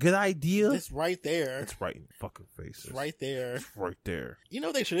wouldn't be a good idea? It's right there. It's right in fucking faces. It's right there. It's right there. You know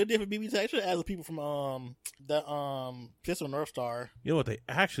what they should have did for BB Tag? They should have added the people from Pistol North Star. You know what they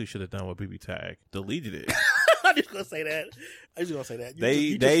actually should have done with BB Tag? Deleted it. I'm just gonna say that. I'm just gonna say that.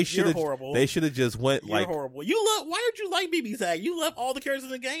 They should have horrible. They should have just went You're horrible. Why did you like BB Tag? You love all the characters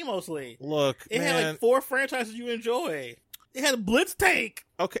in the game mostly. Look, it had like 4 franchises you enjoy. It had Blitz Tank.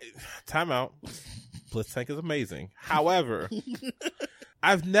 Okay, time out. Blitz Tank is amazing. However,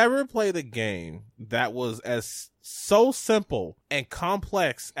 I've never played a game that was as so simple and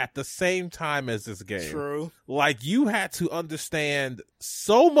complex at the same time as this game. True. Like, you had to understand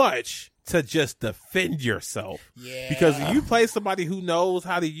so much to just defend yourself. Yeah. Because if you play somebody who knows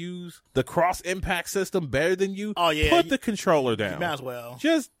how to use the cross impact system better than you, put the controller down. You might as well.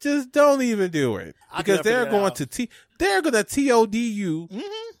 Just don't even do it. Because they're going to TOD you.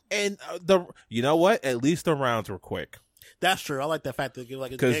 Mm-hmm. And you know what? At least the rounds were quick. That's true. I like that fact that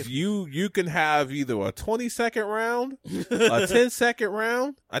because you can have either a 20-second round, a 10-second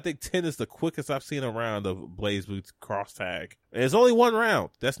round. I think 10 is the quickest I've seen a round of BlazBlue cross tag. And it's only 1 round.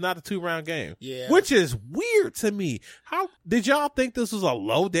 That's not a 2-round game. Yeah, which is weird to me. How did y'all think this was a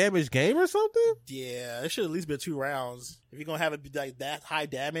low damage game or something? Yeah, it should at least be 2 rounds. If you're gonna have it be like that high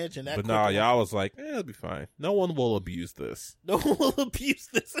damage and that. But no, y'all was like, it'll be fine. No one will abuse this. No one will abuse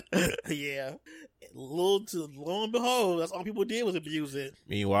this. Yeah. Lo and behold, that's all people did was abuse it.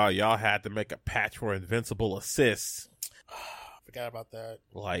 Meanwhile, y'all had to make a patch for invincible assists. Forgot about that.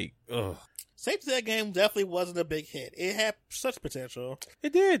 Like, ugh. Safe to say that game definitely wasn't a big hit. It had such potential.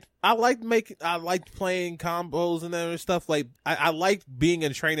 It did. I liked playing combos and other stuff. Like, I liked being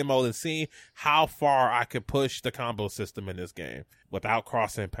in training mode and seeing how far I could push the combo system in this game without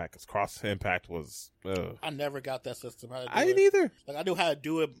cross impact. Because cross impact was. I never got that system. I didn't either. Like, I knew how to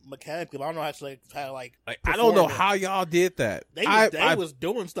do it mechanically, but I don't know how to I don't know how y'all did that. They was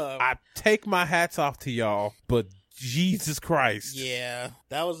doing stuff. I take my hats off to y'all, but. Jesus Christ. Yeah,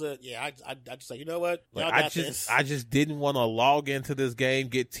 that was I just like, you know what? Like, I just didn't want to log into this game,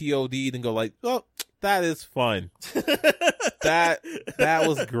 get TOD'd and go like, oh, that is fun. that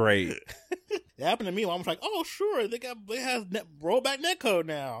was great. It happened to me when I was like, oh, sure, they have rollback netcode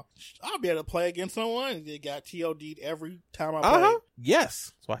now. I'll be able to play against someone. They got TOD'd every time I play.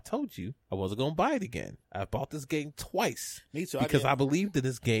 Yes. So I told you I wasn't going to buy it again. I bought this game twice. Me too. Because I believed in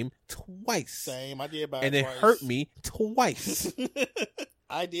this game twice. Same. I did buy it twice. And it hurt me twice.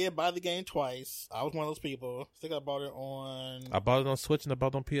 I did buy the game twice. I was one of those people. I think I bought it on Switch and I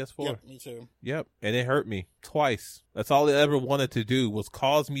bought it on PS4. Yep, me too. Yep. And it hurt me twice. That's all it ever wanted to do was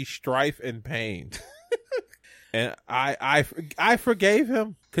cause me strife and pain. And I forgave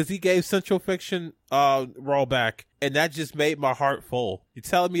him because he gave Central Fiction rollback, and that just made my heart full. You're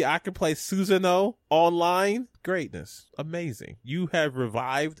telling me I can play Susanoo online? Greatness. Amazing. You have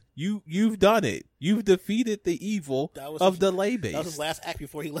revived. You've done it. You've defeated the evil of delay base. That was his last act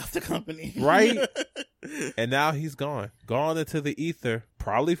before he left the company. Right? And now he's gone. Gone into the ether.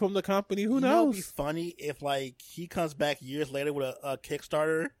 Probably from the company. Who knows? It would be funny if he comes back years later with a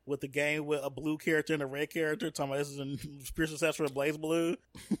Kickstarter with the game with a blue character and a red character talking about this is a spiritual successor of BlazBlue.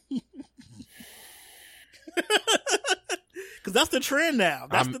 Because that's the trend now.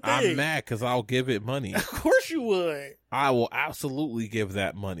 That's the thing. I'm mad because I'll give it money. Of course you would. I will absolutely give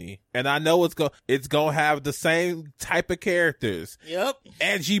that money. And I know it's gonna have the same type of characters. Yep.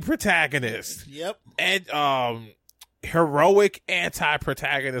 Edgy protagonist. Yep. And heroic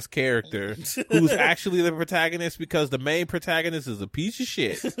anti-protagonist character who's actually the protagonist because the main protagonist is a piece of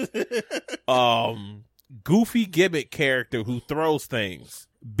shit. Goofy gimmick character who throws things.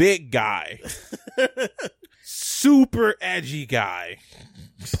 Big guy. Super edgy guy.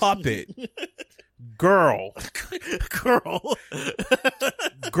 Puppet. Girl,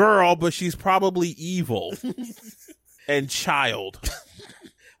 but she's probably evil. And child.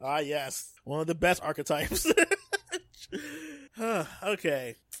 Ah, yes. One of the best archetypes.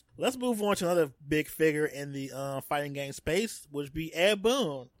 Okay. Let's move on to another big figure in the fighting game space, which be Ed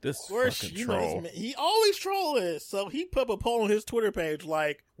Boon. This fucking troll. He always trolls. So he put up a poll on his Twitter page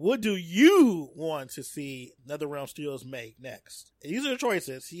like, what do you want to see NetherRealm Studios make next? And these are the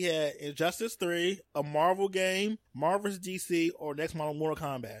choices. He had Injustice 3, a Marvel game, Marvel's DC, or next Mortal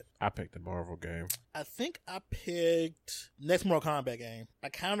Kombat. I picked the Marvel game. I think I picked next Mortal Kombat game. I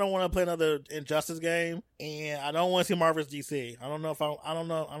kind of don't want to play another Injustice game, and I don't want to see Marvel's DC. I don't want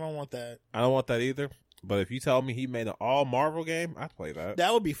that. I don't want that either. But if you tell me he made an all Marvel game, I'd play that.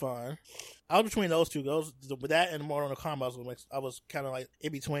 That would be fun. I was between those two. With that and Mortal Kombat, I was kind of like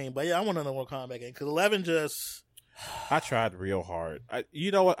in between. But yeah, I want another Mortal Kombat game because 11 just I tried real hard.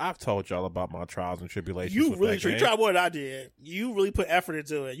 You know what? I've told y'all about my trials and tribulations. You with really that game. you tried more than I did. You really put effort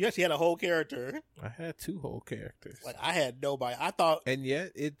into it. You actually had a whole character. I had 2 whole characters. Like, I had nobody. And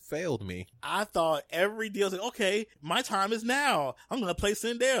yet it failed me. I thought every deal was like, okay, my time is now. I'm going to play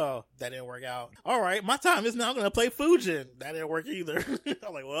Sindel. That didn't work out. All right, my time is now. I'm going to play Fujin. That didn't work either.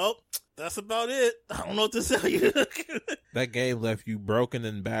 I'm like, well, that's about it. I don't know what to tell you. That game left you broken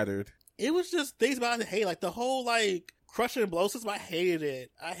and battered. It was just things about it. Hey, like the whole like crushing and blow system, I hated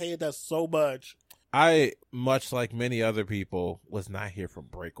it. I hated that so much. I, much like many other people, was not here for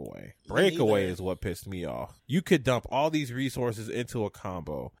Breakaway. Breakaway is what pissed me off. You could dump all these resources into a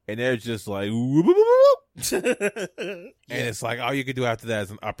combo, and they're just like, whoop, whoop, whoop, whoop. And it's like all you could do after that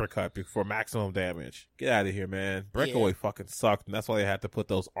is an uppercut for maximum damage. Get out of here, man. Breakaway fucking sucked, and that's why they had to put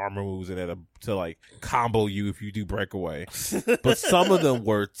those armor moves in it to like combo you if you do Breakaway. But some of them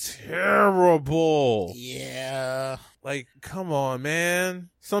were terrible. Yeah. Like, come on, man.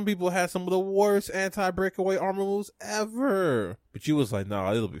 Some people had some of the worst anti-breakaway armor moves ever. But you was like,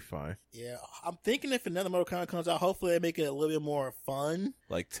 nah, it'll be fine. Yeah. I'm thinking if another Mortal Kombat comes out, hopefully they make it a little bit more fun.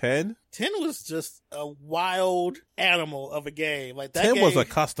 Like 10? 10 was just a wild animal of a game. Like that 10 game, was a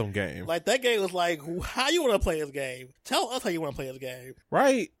custom game. Like that game was like, how you want to play this game? Tell us how you want to play this game.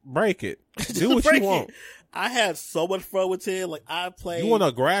 Right? Break it. Do what you want. I had so much fun with 10. Like I played. You want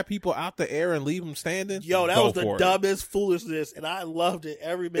to grab people out the air and leave them standing? Yo, that was the dumbest foolishness, and I loved it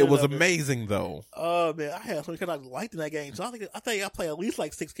every minute. It was amazing, though. Oh man, I had so many characters I liked in that game. So I think I played at least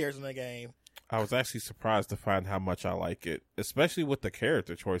like 6 characters in that game. I was actually surprised to find how much I like it, especially with the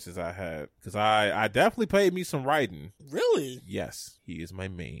character choices I had. Because I definitely played me some Raiden. Really? Yes, he is my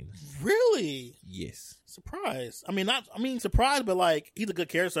main. Really? Yes. Surprised. Surprised, but like, he's a good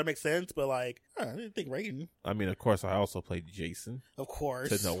character, so that makes sense. But like, I didn't think Raiden. I mean, of course, I also played Jason. Of course.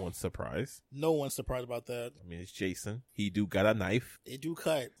 To no one's surprise. No one's surprised about that. I mean, it's Jason. He do got a knife. It do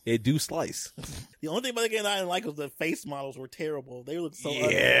cut. It do slice. The only thing about the game that I didn't like was the face models were terrible. They looked so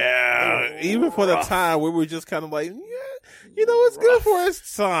ugly. Yeah. Even for the time, we were just kind of like, yeah, you know, it's good for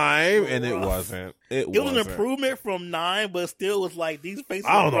its time. And it wasn't. It was an improvement from 9, but still was like, these faces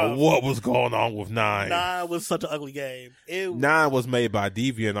I don't know what was going on with 9. 9 was such an ugly game. 9 was made by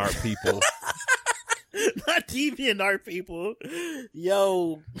DeviantArt people. Not DeviantArt people.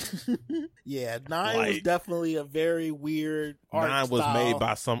 Yo. Yeah, 9 was definitely a very weird art 9 was style. made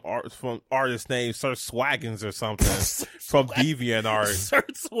by some artist named Sir Swaggins or something from DeviantArt. Sir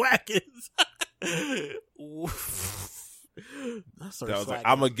Swaggins.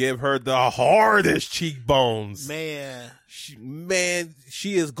 I'm gonna give her the hardest cheekbones. Man,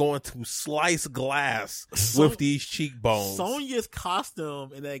 she is going to slice glass with these cheekbones. Sonya's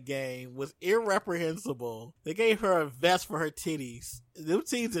costume in that game was irreprehensible. They gave her a vest for her titties. Them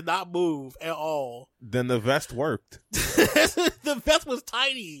titties did not move at all. Then the vest worked. The vest was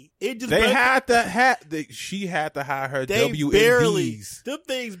tiny. It just she had to hide her they WMDs. Barely, them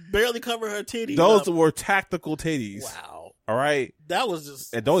things barely cover her titties. Those were tactical titties. Wow. All right. That was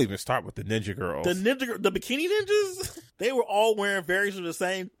just. And don't even start with the ninja girls. The bikini ninjas, they were all wearing variations of the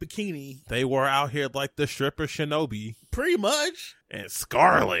same bikini. They were out here like the stripper Shinobi. Pretty much. And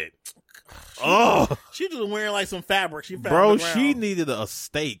Scarlet. She just wearing like some fabric. She needed a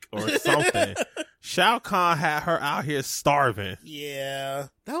steak or something. Shao Kahn had her out here starving. Yeah.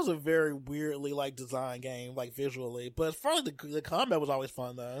 That was a very weirdly like designed game, like visually. But as far as the combat was always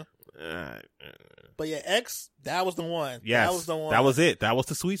fun though. But yeah, X, that was the one. Yes, that was the one. That was it. That was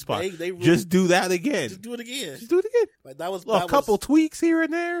the sweet spot. They really, just do that again. Just do it again. Like that was a couple tweaks here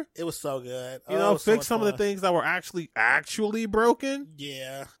and there. It was so good. You know, fix some of the things that were actually broken.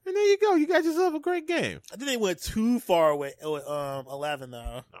 Yeah. And there you go. You got yourself a great game. I think they went too far with 11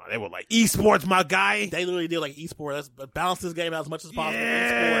 though. No, they were like esports, my guy. They literally did like esports. Let's balance this game out as much as possible.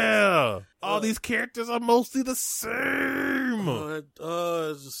 Yeah. All these characters are mostly the same.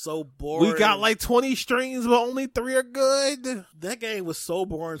 It's just so boring. We got like 20 streams, but only 3 are good. That game was so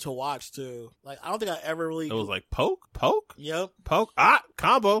boring to watch too. Like I don't think I ever really. It was like poke. Yep. Poke.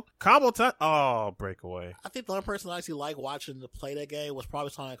 Combo time. Oh, breakaway. I think the only person I actually liked watching to play that game was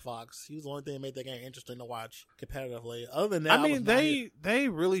probably Sonic Fox. He was the only thing that made that game interesting to watch competitively. Other than that, I mean, they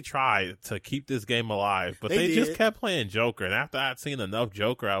really tried to keep this game alive, but they just kept playing Joker. And after I'd seen enough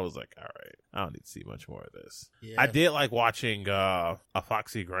Joker, I was like, all right, I don't need to see much more of this. Yeah. I did like watching a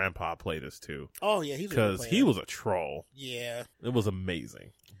Foxy Grandpa play this too. Oh yeah, because he was a troll. Yeah, it was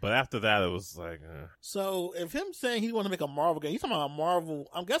amazing. But after that, it was like. So if him saying he want to make a Marvel game, he's talking about a Marvel.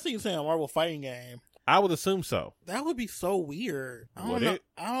 I'm guessing he's saying a Marvel fighting game. I would assume so. That would be so weird. I don't would know. It?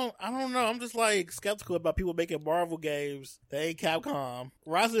 I don't know. I'm just like skeptical about people making Marvel games that ain't Capcom.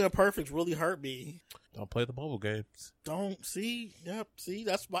 Rising of Perfect really hurt me. Don't play the mobile games. Don't see. Yep. See,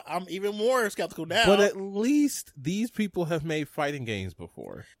 that's why I'm even more skeptical now. But at least these people have made fighting games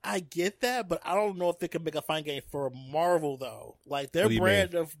before. I get that, but I don't know if they can make a fighting game for Marvel though. Like their What do you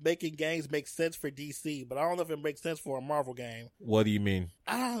brand of making games makes sense for DC, but I don't know if it makes sense for a Marvel game. What do you mean?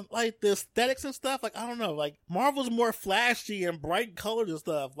 I don't like the aesthetics and stuff. Like I don't know. Like Marvel's more flashy and bright colors and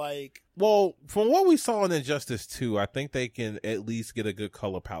stuff. Like Well, from what we saw in Injustice 2, I think they can at least get a good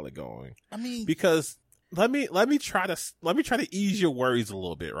color palette going. I mean, Because let me try to ease your worries a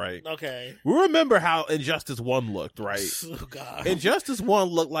little bit, right? okay. We remember how Injustice 1 looked, right? Oh God. Injustice 1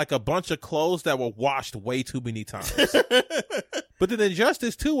 looked like a bunch of clothes that were washed way too many times. But then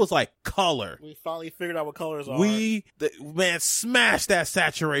Injustice 2 was like color. We finally figured out what colors are. Man, smash that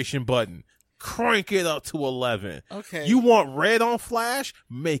saturation button. Crank it up to 11. Okay. You want red on Flash?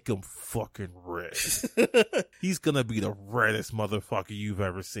 Make him fucking red. He's gonna be the reddest motherfucker you've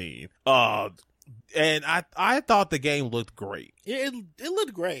ever seen. And I thought the game looked great. it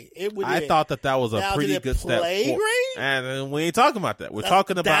looked great. I thought that was a now, pretty did it good step play forward. great? And we ain't talking about that. We're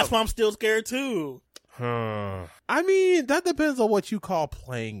talking about. That's why I'm still scared too. I mean, that depends on what you call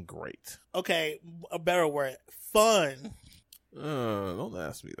playing great. Okay, a better word. Fun. Don't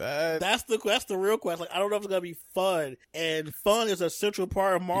ask me that. That's the real question. Like, I don't know if it's gonna be fun, and fun is a central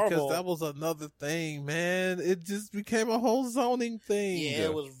part of Marvel. Because that was another thing, man. It just became a whole zoning thing. Yeah,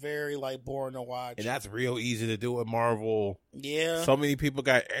 it was very like boring to watch, and that's real easy to do at Marvel. Yeah, so many people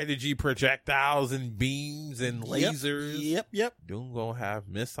got energy projectiles and beams and lasers. Yep. Doom gonna have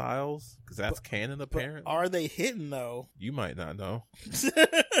missiles because that's canon apparently. Are they hidden though? You might not know.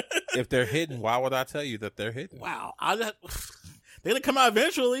 If they're hidden, why would I tell you that they're hidden? Wow, they're gonna come out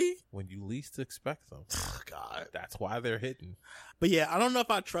eventually when you least expect them. God, that's why they're hidden. But yeah, I don't know if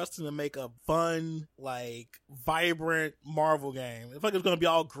I trust them to make a fun, like vibrant Marvel game. It's like it's gonna be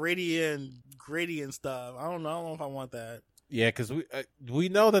all gritty and stuff. I don't know if I want that. Yeah, because we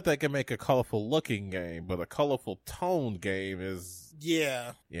know that they can make a colorful looking game, but a colorful toned game is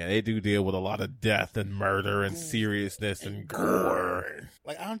yeah they do deal with a lot of death and murder and seriousness and gore.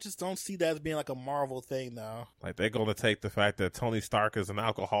 Like I just don't see that as being like a Marvel thing though. Like they're gonna take the fact that Tony Stark is an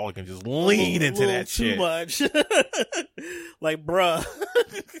alcoholic and just lean into that shit too much. Like bruh.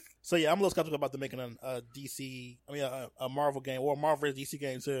 So yeah, I'm a little skeptical about them making a Marvel game or a Marvel vs. DC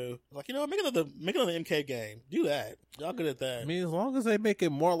game too. Like, you know, make another MK game. Do that. Y'all good at that. I mean, as long as they make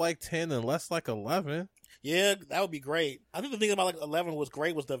it more like 10 and less like 11. Yeah, that would be great. I think the thing about like 11 was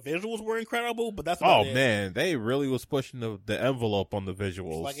great was the visuals were incredible, but that's about it. Man, they really was pushing the envelope on the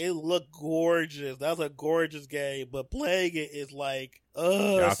visuals. Like it looked gorgeous. That was a gorgeous game, but playing it is like,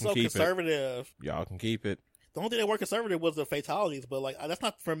 it's so conservative. Y'all can keep it. The only thing that worked conservative was the fatalities, but like that's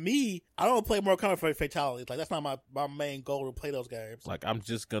not for me. I don't play Mortal Kombat for fatalities. Like that's not my main goal to play those games. Like I'm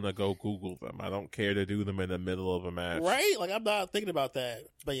just gonna go Google them. I don't care to do them in the middle of a match. Right? Like I'm not thinking about that.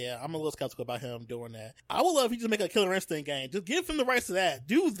 But yeah, I'm a little skeptical about him doing that. I would love if he just make a Killer Instinct game. Just give him the rights to that.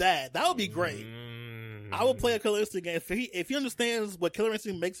 Do that. That would be great. I would play a Killer Instinct game if he understands what Killer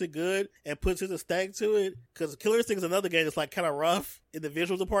Instinct makes it good and puts his aesthetic to it. Because Killer Instinct is another game that's like kind of rough in the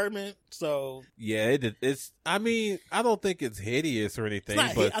visual department. So yeah, it's. I mean, I don't think it's hideous or anything,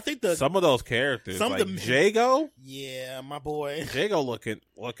 but I think some of those characters, like Jago, yeah, my boy, Jago looking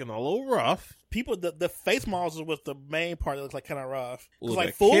a little rough. People, the face models was the main part that looks like kind of rough. Ooh,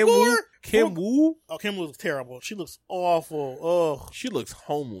 like Kim Woo? Oh, Kim Woo looks terrible. She looks awful. Oh, she looks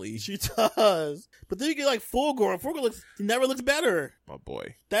homely. She does. But then you get like Fulgore. And Fulgore never looks better. My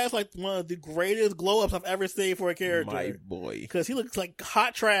boy. That's like one of the greatest glow ups I've ever seen for a character. My boy. Because he looks like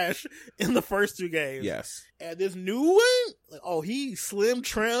hot trash in the first two games. Yes. And this new one, like, he's slim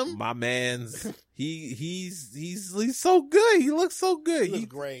trim. My man's he's so good. He looks so good. He looks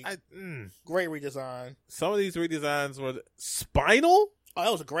great. Great redesign. Some of these redesigns were Spinal. Oh,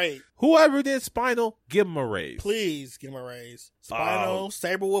 that was great. Whoever did Spinal, give him a raise. Please give him a raise. Spinal,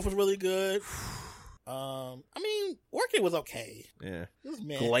 Saberwolf was really good. I mean, Orchid was okay. Yeah.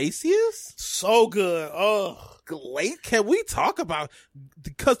 Man, Glacius? So good. Oh. Can we talk about,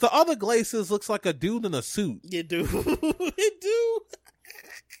 because the other Glacius looks like a dude in a suit. You do. You do.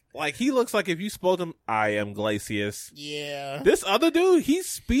 Like, he looks like if you spoke to him, I am Glacius. Yeah. This other dude, he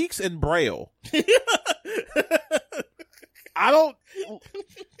speaks in Braille.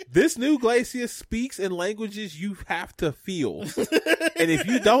 This new Glacius speaks in languages you have to feel. And if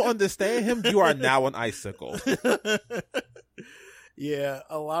you don't understand him, you are now an icicle. Yeah,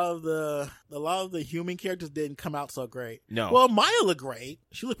 a lot of the human characters didn't come out so great. No. Well, Maya looked great.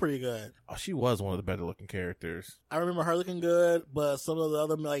 She looked pretty good. Oh, she was one of the better looking characters. I remember her looking good, but some of the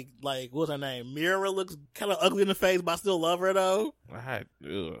other like what was her name? Mira looks kind of ugly in the face, but I still love her though. I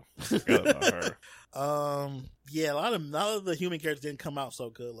forgot about her. Yeah, a lot of the human characters didn't come out so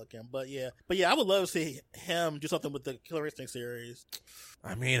good looking, but yeah, I would love to see him do something with the Killer Instinct series.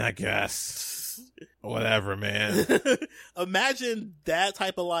 I mean, I guess whatever, man. Imagine that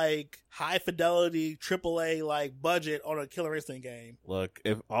type of like high fidelity AAA like budget on a Killer Instinct game. Look,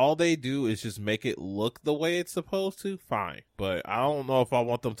 if all they do is just make it look the way it's supposed to, fine. But I don't know if I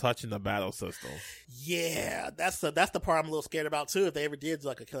want them touching the battle system. Yeah, that's the part I'm a little scared about too. If they ever did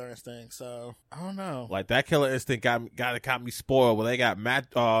like a Killer Instinct, so I don't know. Like that Killer Instinct got me spoiled when they got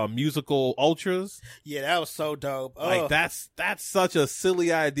musical ultras. Yeah, that was so dope. Like that's such a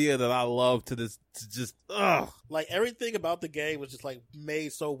silly idea that I love to just like everything about the game was just like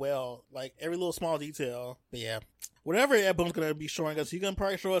made so well, like every little small detail. But yeah, whatever Ed Boon's gonna be showing us, he's gonna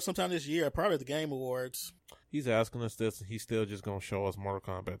probably show us sometime this year, probably at the Game Awards. He's asking us this, and he's still just gonna show us Mortal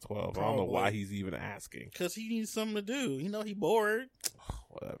Kombat 12. Probably. I don't know why he's even asking. Because he needs something to do. You know, he bored.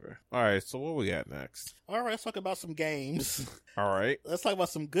 Whatever. All right, so what we got next? All right, let's talk about some games. All right. Let's talk about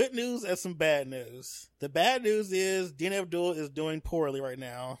some good news and some bad news. The bad news is DNF Duel is doing poorly right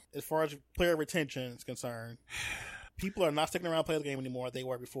now as far as player retention is concerned. People are not sticking around to play the game anymore like they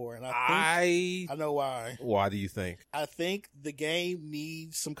were before. And I know why. Why do you think? I think the game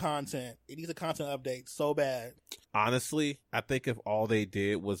needs some content. It needs a content update so bad. Honestly, I think if all they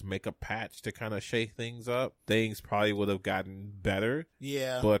did was make a patch to kind of shake things up, things probably would have gotten better.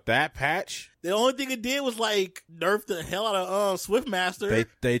 Yeah. But that patch... The only thing it did was like nerf the hell out of Swiftmaster.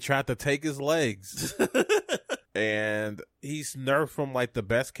 They tried to take his legs. And he's nerfed from like the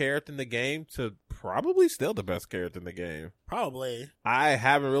best character in the game to probably still the best character in the game. Probably. I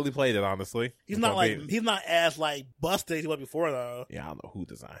haven't really played it, honestly. He's not as like busted as he was before though. Yeah, I don't know who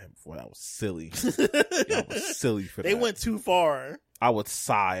designed him before. That was silly. That was silly for that. They went too far. I would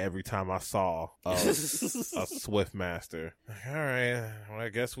sigh every time I saw a Swiftmaster. All right, well, I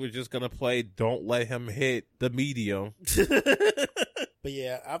guess we're just gonna play Don't Let Him Hit the Medium. But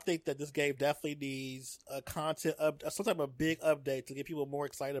yeah, I think that this game definitely needs a some type of big update to get people more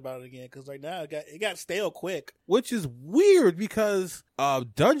excited about it again. Because right now it got stale quick, which is weird because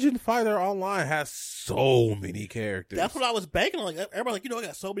Dungeon Fighter Online has so many characters. That's what I was banking on. Like everybody, like I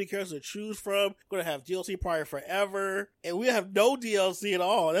got so many characters to choose from. We're gonna have DLC probably forever, and we have no DLC at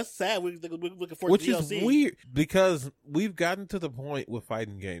all. That's sad. We're looking forward to DLC. Which is weird because we've gotten to the point with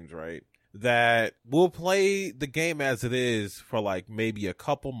fighting games, right? That we'll play the game as it is for like maybe a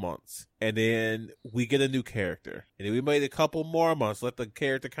couple months, and then we get a new character, and then we wait a couple more months, let the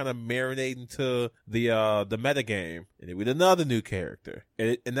character kind of marinate into the meta game, and then we get another new character,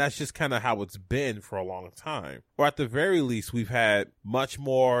 and that's just kind of how it's been for a long time. Or at the very least, we've had much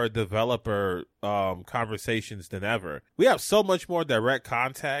more developer conversations than ever. We have so much more direct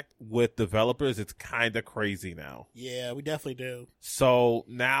contact with developers. It's kind of crazy now. Yeah, we definitely do. So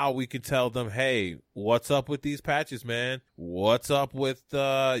now we can tell them, hey, what's up with these patches, man? What's up with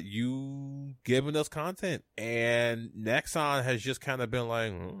you giving us content? And Nexon has just kind of been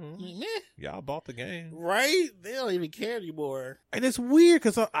like, y'all bought the game. Right? They don't even care anymore. And it's weird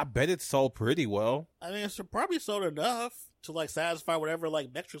because I bet it sold pretty well. I mean, it's probably sold enough to like satisfy whatever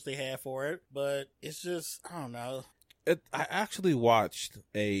like metrics they had for it, but it's just, I don't know. I actually watched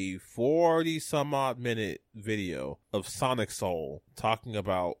a 40 some odd minute video of Sonic Soul talking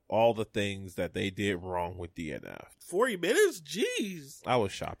about all the things that they did wrong with DNF. 40 minutes? Jeez. I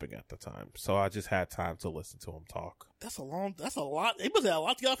was shopping at the time, so I just had time to listen to him talk. That's a lot. He must have a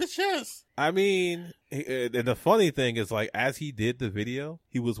lot to get off his chest. I mean, and the funny thing is, like, as he did the video,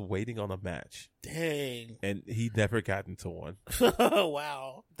 he was waiting on a match. Dang. And he never got into one.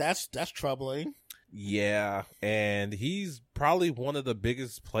 Wow. That's troubling. Yeah, and he's probably one of the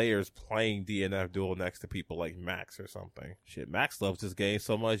biggest players playing DNF Duel next to people like Max or something. Shit, Max loves this game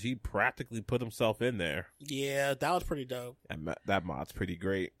so much, he practically put himself in there. Yeah, that was pretty dope. And that mod's pretty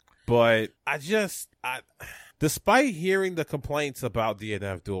great. But despite hearing the complaints about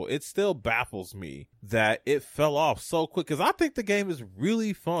DNF Duel, it still baffles me that it fell off so quick. Because I think the game is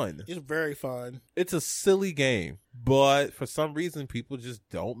really fun. It's very fun. It's a silly game, but for some reason, people just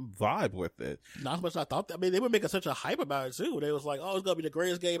don't vibe with it. Not as much as I thought. I mean, they were making such a hype about it too. They was like, "Oh, it's gonna be the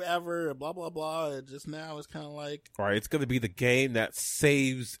greatest game ever," and blah blah blah. And just now, it's kind of like, all right, it's gonna be the game that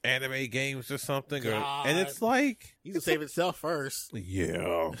saves anime games or something. And it's like, you can save itself first.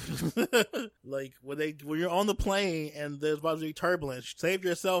 Yeah. Like when you're on the plane and there's about to be turbulence, save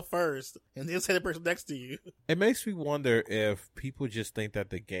yourself first and then save the person next to you. It makes me wonder if people just think that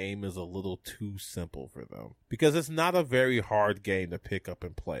the game is a little too simple for them, because it's not a very hard game to pick up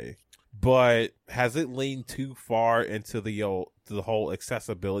and play. But has it leaned too far into the whole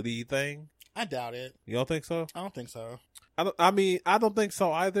accessibility thing? I doubt it. You don't think so? I don't think so. I don't think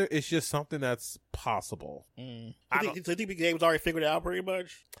so either. It's just something that's possible. So you think the game's already figured it out pretty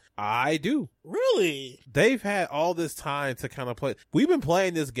much? I do. Really? They've had all this time to kind of play. We've been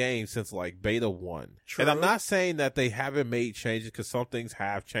playing this game since like beta 1. True. And I'm not saying that they haven't made changes, because some things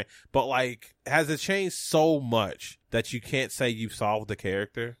have changed. But like, has it changed so much that you can't say you've solved the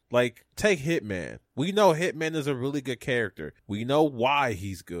character? Like, take Hitman. We know Hitman is a really good character. We know why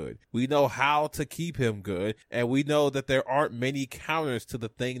he's good. We know how to keep him good. And we know that there aren't many counters to the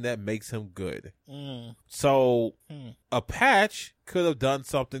thing that makes him good. So a patch could have done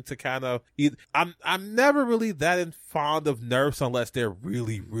something to kind of I'm never really that fond of nerfs unless they're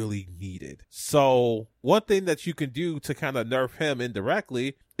really, really needed. So one thing that you can do to kind of nerf him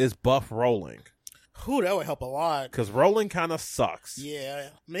indirectly is buff rolling. Ooh, that would help a lot. Because rolling kind of sucks. Yeah.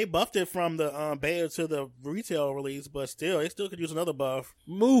 They buffed it from the beta to the retail release, but still, they still could use another buff.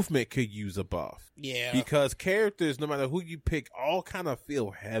 Movement could use a buff. Yeah. Because characters, no matter who you pick, all kind of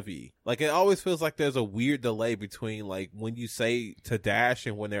feel heavy. Like, it always feels like there's a weird delay between, like, when you say to dash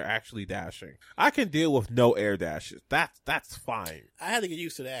and when they're actually dashing. I can deal with no air dashes. That's fine. I had to get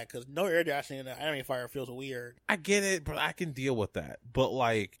used to that, because no air dashing in the Enemy Fire feels weird. I get it, but I can deal with that. But,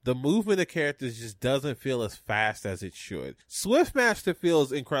 like, the movement of characters just doesn't feel as fast as it should. Swiftmaster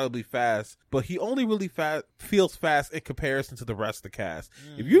feels incredibly fast, but he only really feels fast in comparison to the rest of the cast.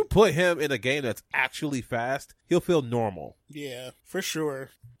 If you put him in a game that's actually fast, he'll feel normal. Yeah, for sure.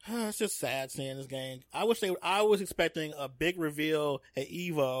 It's just sad seeing this game. I was expecting a big reveal at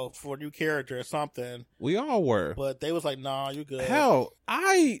EVO for a new character or something. We all were. But they was like, nah, you good. Hell,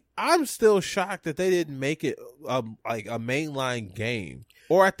 I'm still shocked that they didn't make it like a mainline game.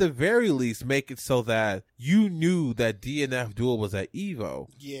 Or at the very least, make it so that you knew that DNF Duel was at EVO.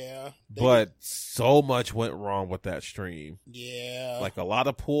 Yeah. But so much went wrong with that stream. Yeah. Like, a lot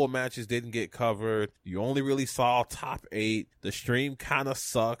of pool matches didn't get covered. You only really saw top 8. The stream kind of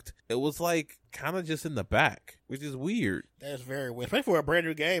sucked. It was like kind of just in the back, which is weird. That's very weird. Especially for a brand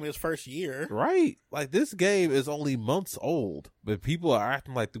new game, its first year. Right. Like, this game is only months old, but people are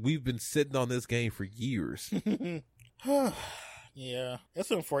acting like we've been sitting on this game for years. Yeah,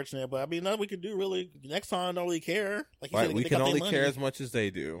 it's unfortunate, but I mean, nothing we can do really. Next time, don't really care. Like you right, said, we can only care as much as they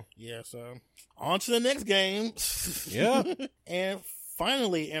do. Yeah, so on to the next game. Yeah. And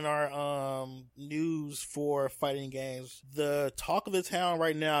finally, in our news for fighting games, the talk of the town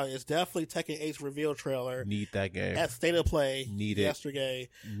right now is definitely Tekken 8's reveal trailer. Need that game. At State of Play yesterday.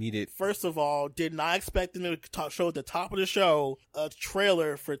 Need it. First of all, did not expect them to show at the top of the show a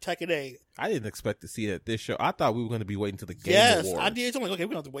trailer for Tekken 8. I didn't expect to see it at this show. I thought we were going to be waiting to the Game Awards. Yes, I did. I'm like, okay, we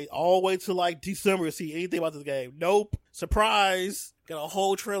don't have to wait all the way to like December to see anything about this game. Nope. Surprise. Got a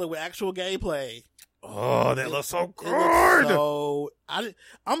whole trailer with actual gameplay. Oh, that looks so good.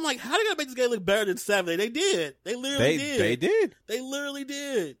 I'm like, how they gonna make this game look better than 7? They did. They literally did. They did. They literally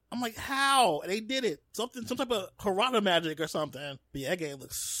did. I'm like, how? And they did it. Some type of karate magic or something. But yeah, that game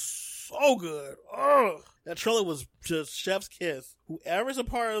looks so good. Ugh. That trailer was just chef's kiss. Whoever's a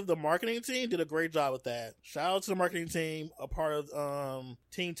part of the marketing team did a great job with that. Shout out to the marketing team, a part of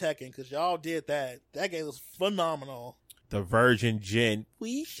Team Tekken, because y'all did that. That game was phenomenal. The Virgin Jin,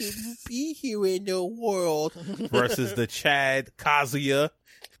 we shouldn't be here in the world, versus the Chad Kazuya.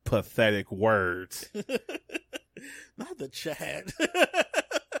 Pathetic words. Not the Chad.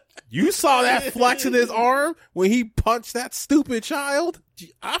 You saw that flex in his arm when he punched that stupid child?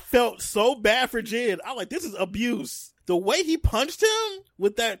 I felt so bad for Jin. I'm like, this is abuse. The way he punched him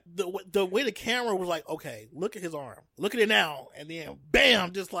with that, the way the camera was like, okay, look at his arm. Look at it now. And then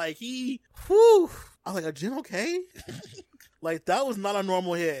bam, just like whew. I was like, are Jin okay? Like, that was not a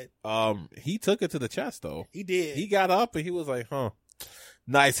normal hit. He took it to the chest though. He did. He got up and he was like,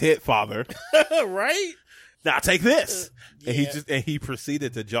 nice hit, father. Right? Now take this. Yeah. And he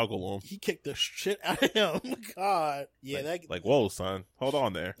proceeded to juggle him. He kicked the shit out of him. God. Yeah, like, whoa, son. Hold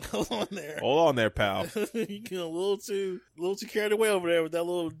on there. Hold on there, pal. You get a little too carried away over there with that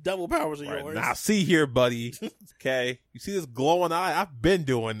little devil powers of yours. Now see here, buddy. Okay. You see this glowing eye? I've been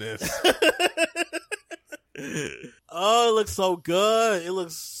doing this. Oh, it looks so good. It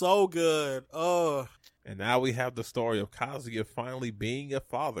looks so good. Oh. And now we have the story of Kazuya finally being a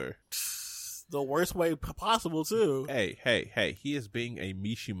father. the worst way possible too. Hey! He is being a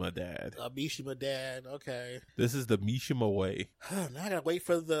Mishima dad. A Mishima dad. Okay. This is the Mishima way. Now I gotta wait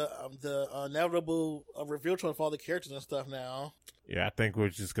for the inevitable reveal trailer for all the characters and stuff. Now. Yeah, I think we're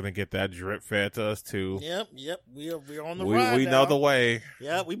just gonna get that drip fed to us too. Yep. We're on the ride. We know the way.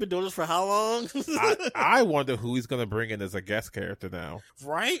 Yeah, we've been doing this for how long? I wonder who he's gonna bring in as a guest character now.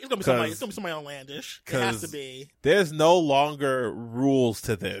 Right? It's gonna be somebody outlandish. It has to be. There's no longer rules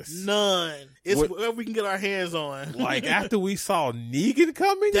to this. None. It's whatever we can get our hands on. Like after we saw Negan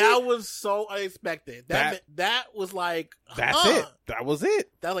coming, that was so unexpected. That was like, that's it. That was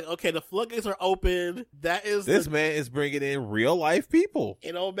it. That was like, okay, the floodgates are open. This man is bringing in real life people.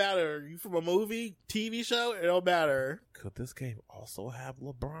 It don't matter. You from a movie, TV show, it don't matter. Could this game also have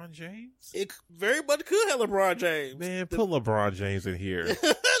LeBron James? It very much could have LeBron James. Man, put LeBron James in here.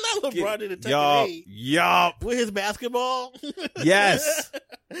 Not LeBron in the Tekken 8. Yup. With his basketball? Yes.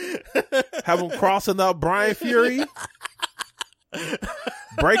 Have him crossing up Brian Fury.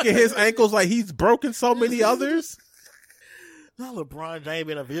 Breaking his ankles like he's broken so many others. Not LeBron James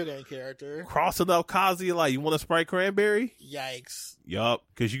being a video game character. Crossing up Kazi like, you want to spray cranberry? Yikes. Yup.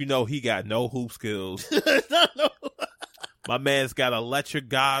 Because you know he got no hoop skills. No. My man's got electric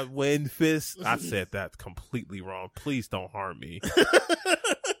god wind fist. I said that completely wrong. Please don't harm me.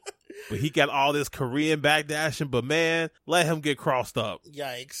 But he got all this Korean backdashing, but man, let him get crossed up.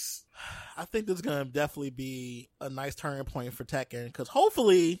 Yikes. I think this is going to definitely be a nice turning point for Tekken, because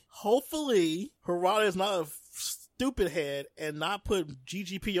hopefully, Harada is not a stupid head and not put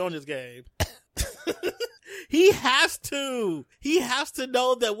GGP on this game. He has to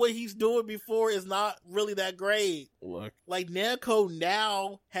know that what he's doing before is not really that great. Look, like Namco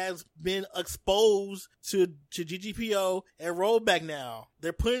now has been exposed to GGPO and rollback now.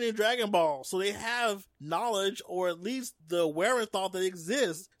 They're putting in Dragon Ball, so they have knowledge, or at least the awareness thought that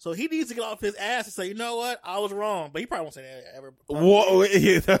exists. So he needs to get off his ass and say, you know what, I was wrong. But he probably won't say that ever. What?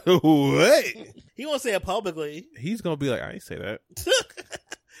 He won't say it publicly. He's gonna be like, I ain't say that.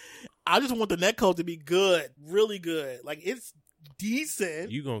 I just want the netcode to be good, really good. Like, it's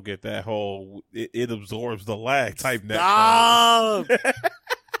decent. You gonna get that whole it absorbs the lag type netcode.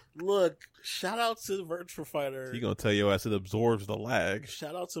 Look, shout out to Virtual Fighter. He gonna tell you as it absorbs the lag.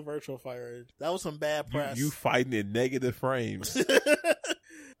 Shout out to Virtual Fighter. That was some bad press. You fighting in negative frames.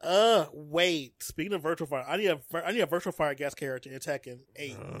 Wait. Speaking of Virtual Fighter, I need a Virtual Fighter guest character in Tekken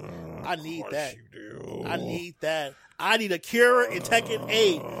 8. I need that. I need that. I need a Kira in Tekken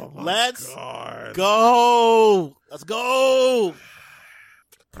 8. Let's go. Let's go.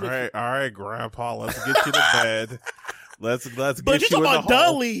 All right, Grandpa. Let's get you to bed. Let's get you in the hole. But you talking about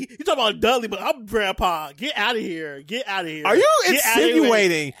Dudley. You talking about Dudley, but I'm Grandpa. Get out of here. Get out of here. Are you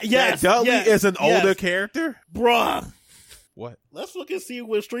insinuating that Dudley is an older character? Bruh. What? Let's look and see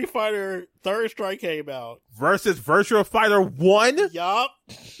when Street Fighter Third Strike came out. Versus Virtua Fighter 1? Yup.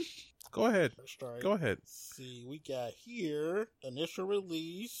 Go ahead. Go ahead. Let's see, we got here, initial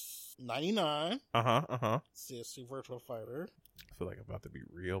release, 99. Let's see Virtua Fighter. I feel like I'm about to be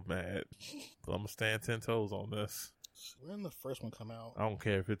real mad. But I'm going to stand 10 toes on this. When did the first one come out? I don't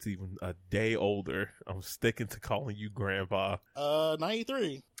care if it's even a day older. I'm sticking to calling you Grandpa.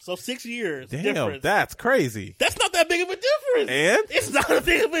 93. So 6 years. Damn, difference. That's crazy. That's not that big of a difference. And? It's not a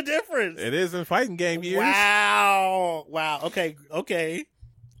big of a difference. It is in fighting game years. Wow. Okay.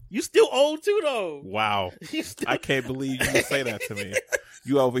 You still old too, though. Wow. I can't believe you would say that to me.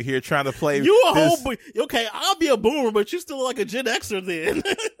 You over here trying to play. You a whole okay, I'll be a boomer, but you still like a Gen Xer then.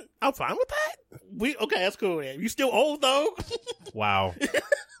 I'm fine with that. Okay, that's cool, man. You still old though? Wow.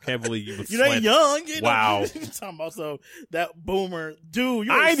 Can't believe you would You ain't young. You know, wow. You talking about that boomer. Dude,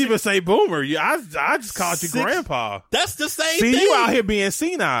 I ain't even say boomer. I just called you Grandpa. That's the same thing. See, you out here being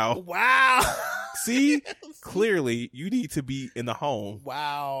senile. Wow. See, clearly you need to be in the home.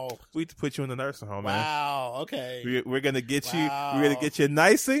 Wow. We need to put you in the nursing home, man. Wow. Okay. We're gonna get you. We're gonna get you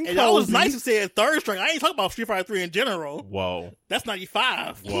nice and cozy. And that was nice to say Third Strike. I ain't talking about Street Fighter 3 in general. Whoa. That's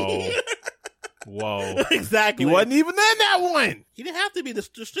 95. Whoa. Exactly. He wasn't even in that one. He didn't have to be. The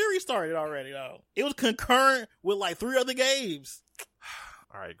series started already, though. It was concurrent with like 3 other games.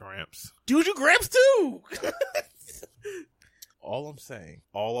 All right, Gramps. Dude, you Gramps too. All I'm saying,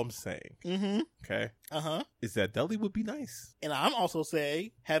 okay, is that Dudley would be nice. And I'm also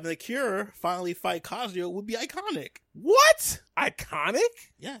saying having Akira finally fight Kazuya would be iconic. What? Iconic?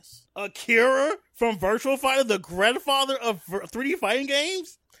 Yes. Akira from Virtual Fighter, the grandfather of 3D fighting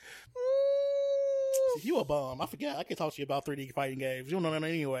games? You a bum. I forget. I can talk to you about 3D fighting games. You don't know that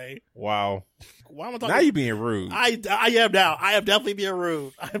anyway. Wow. Why am I talking? Now you being rude. I am now. I am definitely being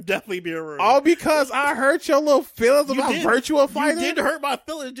rude. I am definitely being rude. All because I hurt your little feelings about Virtua Fighter? You didn't hurt my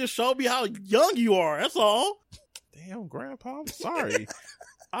feelings. Just showed me how young you are. That's all. Damn, Grandpa. I'm sorry.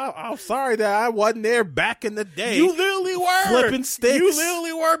 I'm sorry that I wasn't there back in the day. You literally were. Flipping sticks. You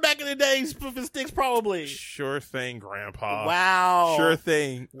literally were back in the day flipping sticks, probably. Sure thing, Grandpa. Wow. Sure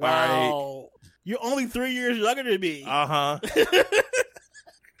thing. Wow. All right. You're only 3 years younger than me. Uh-huh.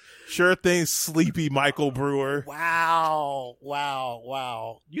 Sure thing, sleepy Michael Brewer. Wow.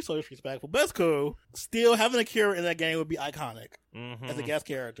 You so disrespectful. But it's cool. Still, having Akira in that game would be iconic as a guest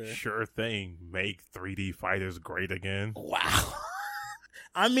character. Sure thing. Make 3D fighters great again. Wow.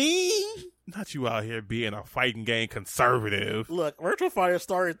 I mean... Not you out here being a fighting game conservative. Look, Virtua Fighter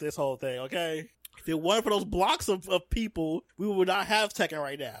started this whole thing, okay? If it wasn't for those blocks of people, we would not have Tekken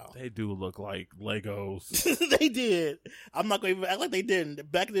right now. They do look like Legos. They did. I'm not going to even act like they didn't.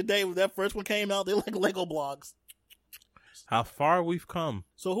 Back in the day when that first one came out, they were like Lego blocks. How far we've come.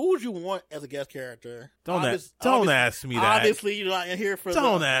 So who would you want as a guest character? Don't ask me that. Obviously, you're not in here for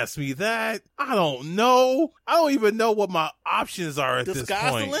Don't ask me that. I don't know. I don't even know what my options are at this point. The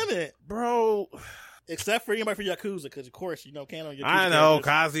sky's the limit. Bro. Except for anybody for Yakuza, because of course, you know, Yakuza. I know,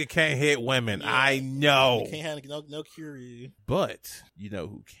 Kazuya can't hit women. Yeah. I know. You can't have no Kiryu. But, you know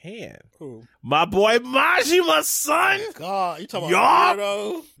who can? Who? My boy Majima, son! God, you talking about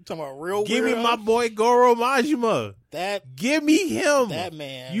weirdo? You talking about real Give weirdo? me my boy Goro Majima. Give me him. That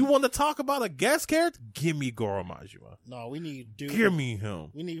man. You want to talk about a guest character? Give me Goro Majima. No, we need dude. Give me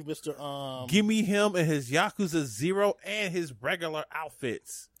him. We need Mr. Give me him and his Yakuza 0 and his regular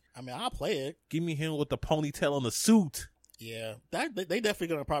outfits. I mean, I'll play it. Give me him with the ponytail and the suit. Yeah, they definitely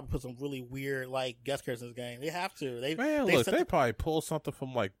gonna probably put some really weird like guest characters in this game. They have to. They probably pull something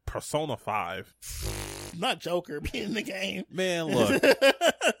from like Persona 5. Not Joker being in the game. Man, look,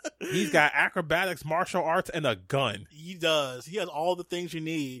 he's got acrobatics, martial arts, and a gun. He does. He has all the things you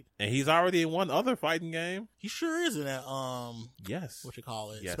need, and he's already in one other fighting game. He sure is in that. Yes. What you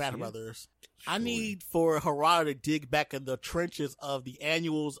call it? Yes, Smash Brothers. Sure. I need for Harada to dig back in the trenches of the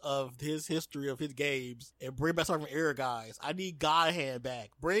annuals of his history of his games and bring back some Air Guys. I need Godhand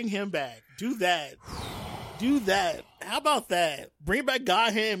back. Bring him back. Do that. Do that. How about that? Bring back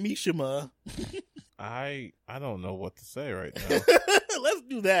Godhand Mishima. I don't know what to say right now. Let's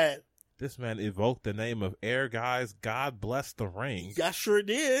do that. This man evoked the name of Air Guys. God bless the ring. I sure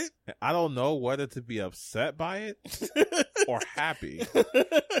did. I don't know whether to be upset by it or happy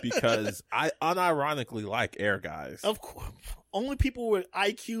because I unironically like Air Guys. Of course. Only people with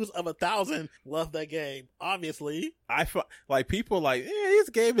IQs of 1,000 love that game. Obviously, like people like this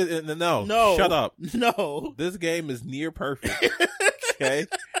game is no. Shut up. No, this game is near perfect. Okay.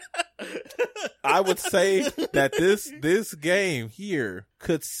 I would say that this game here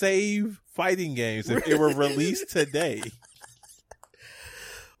could save fighting games if it were released today.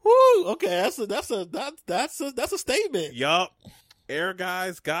 Woo! Okay, that's a statement. Yup. Air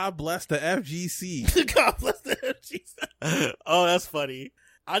Guys, God bless the FGC. God bless the FGC. Oh, that's funny.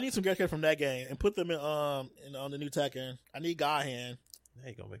 I need some characters from that game and put them in on the new Tekken. I need Godhand. Now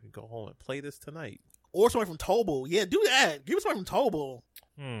you're gonna make me go home and play this tonight. Or somebody from Tobal. Yeah, do that. Give me somebody from Tobal.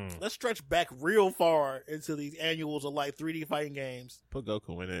 Let's stretch back real far into these annuals of like 3D fighting games. Put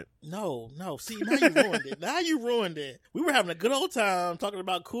Goku in it. No. See, now you ruined it. We were having a good old time talking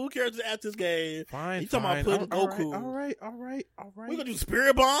about cool characters at this game. Fine. You talking about putting Goku? All right. We gonna do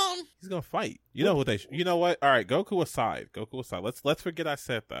Spirit Bomb? He's gonna fight. You know what You know what? All right, Goku aside. Let's forget I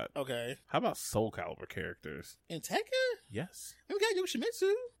said that. Okay. How about Soul Calibur characters in Tekken? Yes. We got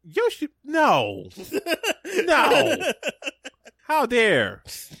Yoshimitsu. No. How dare?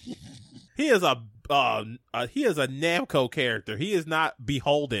 He is a Namco character. He is not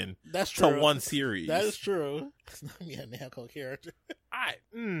beholden to one series. That is true. It's not me a Namco character.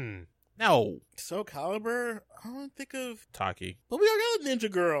 No. Soul Calibur? I don't think of Taki. But we got Ninja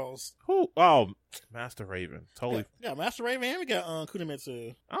Girls. Who? Oh, Master Raven. Totally. Yeah, Master Raven and we got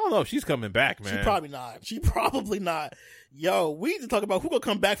Kunimitsu. I don't know if she's coming back, man. She probably not. Yo, we need to talk about who gonna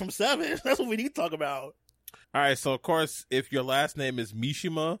come back from 7. That's what we need to talk about. All right, so of course, if your last name is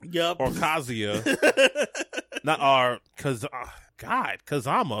Mishima or Kazuya,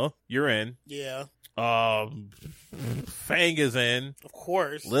 Kazama, you're in. Yeah. Fang is in. Of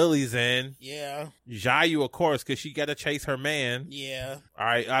course. Lily's in. Yeah. Jayu, of course, because she got to chase her man. Yeah. All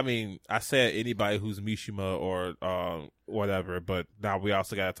right. I mean, I said anybody who's Mishima or whatever, but now we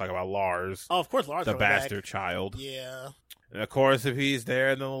also got to talk about Lars. Oh, of course, Lars the coming bastard back. child. Yeah. And of course, if he's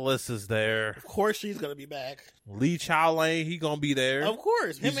there, then Alyssa's there. Of course, she's gonna be back. Lee Chow Lane, he gonna be there. Of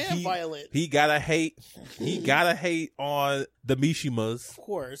course, him and Violet. He gotta hate. He gotta hate on the Mishimas. Of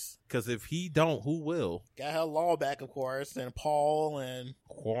course, because if he don't, who will? Gotta have Law back, of course, and Paul and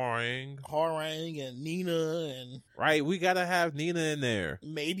Hwoarang and Nina and right. We gotta have Nina in there.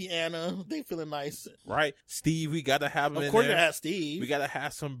 Maybe Anna. They feeling nice, right? Steve, we gotta have him in there. Of course, we gotta have Steve. We gotta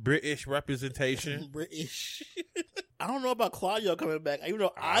have some British representation. British. I don't know about Claudio coming back. Even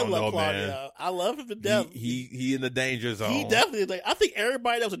though I love Claudio, man. I love him to death. He in the danger zone. He definitely is. Like, I think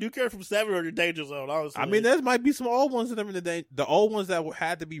everybody that was a new character from 7 are in the danger zone. Honestly, I mean, there might be some old ones that are in the danger. The old ones that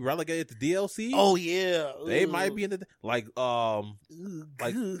had to be relegated to DLC. Oh yeah, they might be in the like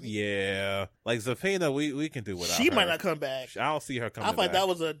Zafina. We can do without. She her. might not come back. I don't see her coming. I feel like that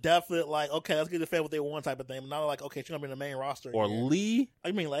was a definite okay, let's get the fan what they want type of thing. Not like okay, she's gonna be in the main roster. Or again. Lee. Oh,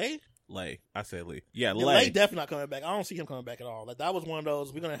 you mean Lei? Lei. I said Lee. Yeah, Lei definitely not coming back. I don't see him coming back at all. Like that was one of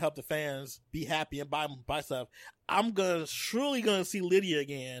those, we're gonna help the fans be happy and buy stuff. I'm surely gonna see Lydia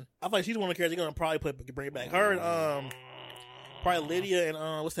again. I feel like she's one of the characters they're gonna probably bring back. Her and probably Lydia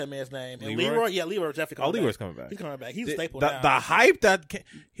and what's that man's name? And Leroy? Yeah, Leroy definitely coming back. Leroy's coming back. He's coming back. He's a staple now. The hype that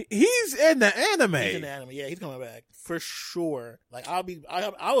he's in the anime. He's in the anime. Yeah, he's coming back for sure. Like I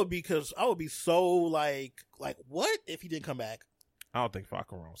would be so like what if he didn't come back? I don't think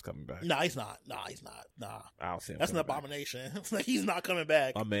Falcon's coming back. Nah, he's not. Nah. I don't see him. That's an abomination. Like he's not coming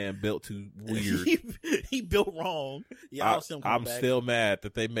back. A man built too weird. he built wrong. Yeah, I don't see him coming back. I'm still mad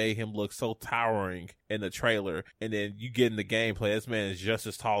that they made him look so towering in the trailer, and then you get in the gameplay. This man is just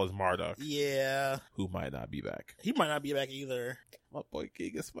as tall as Marduk. Yeah, who might not be back. He might not be back either. My boy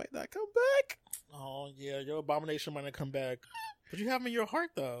Gigas might not come back. Oh yeah, your abomination might not come back. But you have him in your heart,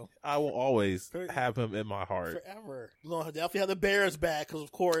 though. I will always have him in my heart. Forever. You're going to definitely have the bears back, because,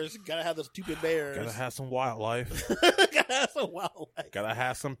 of course, you got to have the stupid bears. Gotta have some wildlife. Gotta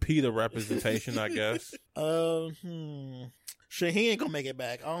have some PETA representation, I guess. Shaheen ain't gonna make it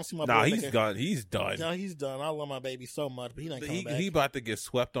back. I don't see my boy. Nah, he's gone. He's done. No, he's done. I love my baby so much, but he ain't coming back. He about to get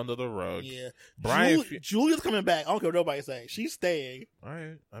swept under the rug. Yeah. Brian, Julia's coming back. I don't care what nobody say. She's staying. All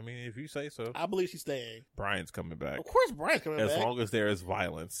right. I mean, if you say so. I believe she's staying. Brian's coming back. Of course Brian's coming back. As long as there is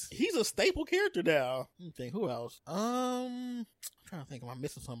violence. He's a staple character now. Let me think. Who else? I'm trying to think. Am I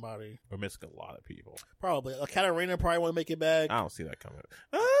missing somebody? We're missing a lot of people. Probably. Katarina probably want to make it back. I don't see that coming.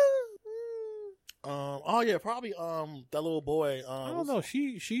 Oh yeah, probably that little boy. I don't know.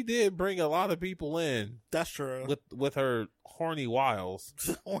 She did bring a lot of people in. That's true. With her horny wiles.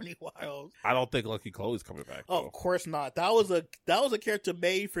 Horny wiles. I don't think Lucky Chloe's coming back. Oh, of course not. That was a character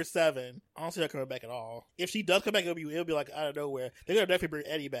made for 7. I don't see her coming back at all. If she does come back, it'll be like out of nowhere. They're gonna definitely bring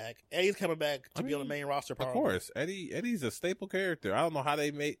Eddie back. Eddie's coming back to be on the main roster. Probably. Of course, Eddie's a staple character. I don't know how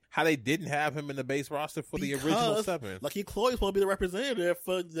they didn't have him in the base roster for the original 7. Lucky Chloe's supposed to be the representative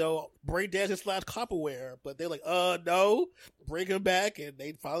for the breakdancing / copperware, but they're like, no, bring him back, and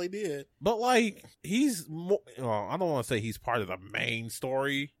they finally did. But like, he's more. Well, I don't want to say he's part of the main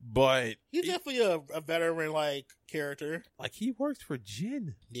story, but he's definitely a veteran like character. Like he works for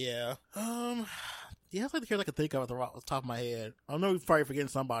Jin. Yeah. Yeah, that's like the character I can think of at the top of my head. I know we're probably forgetting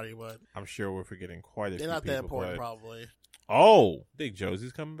somebody, but I'm sure we're forgetting quite a few. They're not that important, but... probably. Oh, think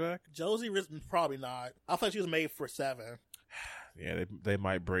Josie's coming back? Josie probably not. I thought she was made for 7. Yeah, they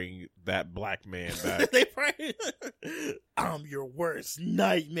might bring that black man back. They probably. I'm your worst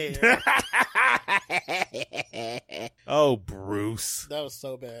nightmare. Oh, Bruce. That was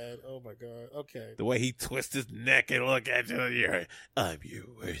so bad. Oh my god. Okay. The way he twists his neck and look at you, I'm your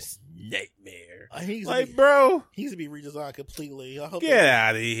worst nightmare. Bro. He needs to be redesigned completely. I hope get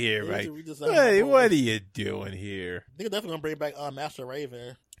out of here, right? Hey, what are you doing here? They're definitely gonna bring back Master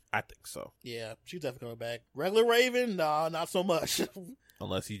Raven. I think so. Yeah, she's definitely coming back. Regular Raven, nah, not so much.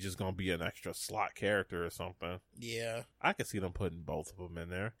 Unless he's just going to be an extra slot character or something. Yeah. I can see them putting both of them in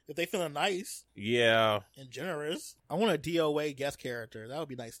there. If they feeling nice. Yeah. And generous. I want a DOA guest character. That would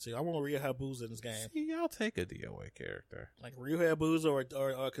be nice too. I want Ryu Hayabusa in this game. See, I'll take a DOA character. Like Ryu Hayabusa or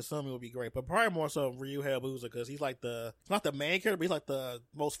Kasumi would be great. But probably more so Ryu Hayabusa because he's like not the main character, but he's like the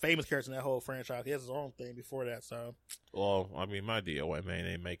most famous character in that whole franchise. He has his own thing before that, so. Well, I mean, my DOA main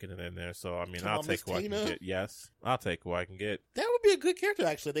ain't making it in there, so I mean, I'll take what I can get. Yes, I'll take what I can get. That would be a good character,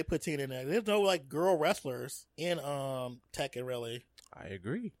 actually. They put Tina in there. There's no like girl wrestlers in Tekken, really. I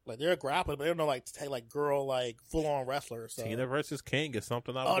agree. Like they're grapplers, but they don't know like take like girl like full on wrestlers. So. Tina versus King is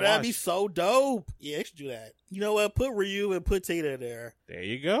something I would that'd watch. be so dope. Yeah, they should do that. You know what? Put Ryu and put Tina in there. There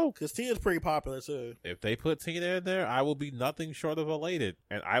you go. Because Tina's pretty popular too. If they put Tina in there, I will be nothing short of elated,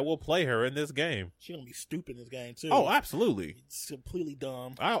 and I will play her in this game. She's gonna be stupid in this game too. Oh, absolutely. It's completely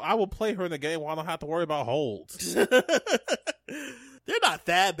dumb. I will play her in the game while I don't have to worry about holds. They're not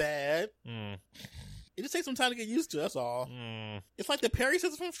that bad. Mm. It just takes some time to get used to. That's all. It's like the parry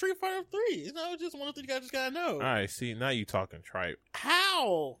system from Street Fighter 3. You know, just one of the things you guys just gotta know. All right, see, now you talking tripe.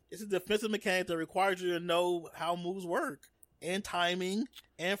 How? It's a defensive mechanic that requires you to know how moves work, and timing,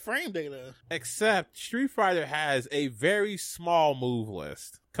 and frame data. Except Street Fighter has a very small move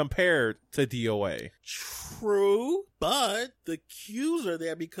list compared to DOA. True, but the cues are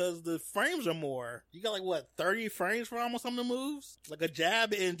there because the frames are more. You got like, what, 30 frames for almost some of the moves? Like a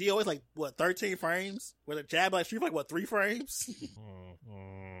jab in DOA is like, what, 13 frames? Where the jab like Street Fighter, what, 3 frames?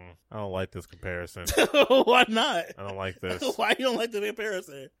 I don't like this comparison. Why not? I don't like this. Why you don't like the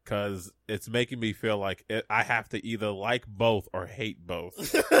comparison? Because it's making me feel like I have to either like both or hate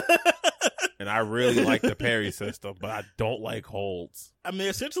both. And I really like the parry system, but I don't like holds. I mean,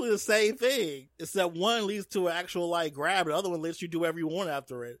 essentially the same thing. It's that one leads to an actual like grab, and the other one lets you do whatever you want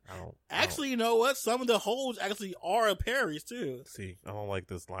after it. Actually, you know what? Some of the holds actually are parries too. See, I don't like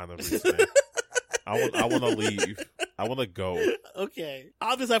this line of reasoning. I want to leave. I want to go. Okay.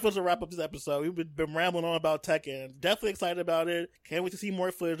 I'll just have to wrap up this episode. We've been rambling on about Tekken. Definitely excited about it. Can't wait to see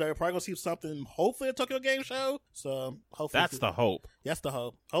more footage. We're probably going to see something, hopefully, at Tokyo Game Show. So, hopefully. That's the hope. That's the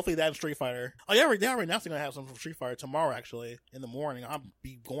hope. Hopefully that and Street Fighter. Oh, yeah, they're already announcing they're going to have something from Street Fighter tomorrow, actually, in the morning. I'll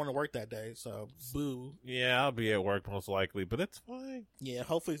be going to work that day, so boo. Yeah, I'll be at work most likely, but it's fine. Yeah,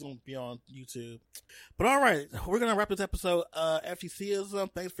 hopefully it's going to be on YouTube. But all right, we're going to wrap this episode.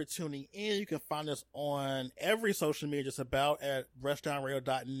 FTCism, thanks for tuning in. You can find us on every social media just about at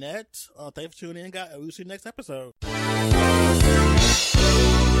rushdownradio.net. Thanks for tuning in, guys. We'll see you next episode.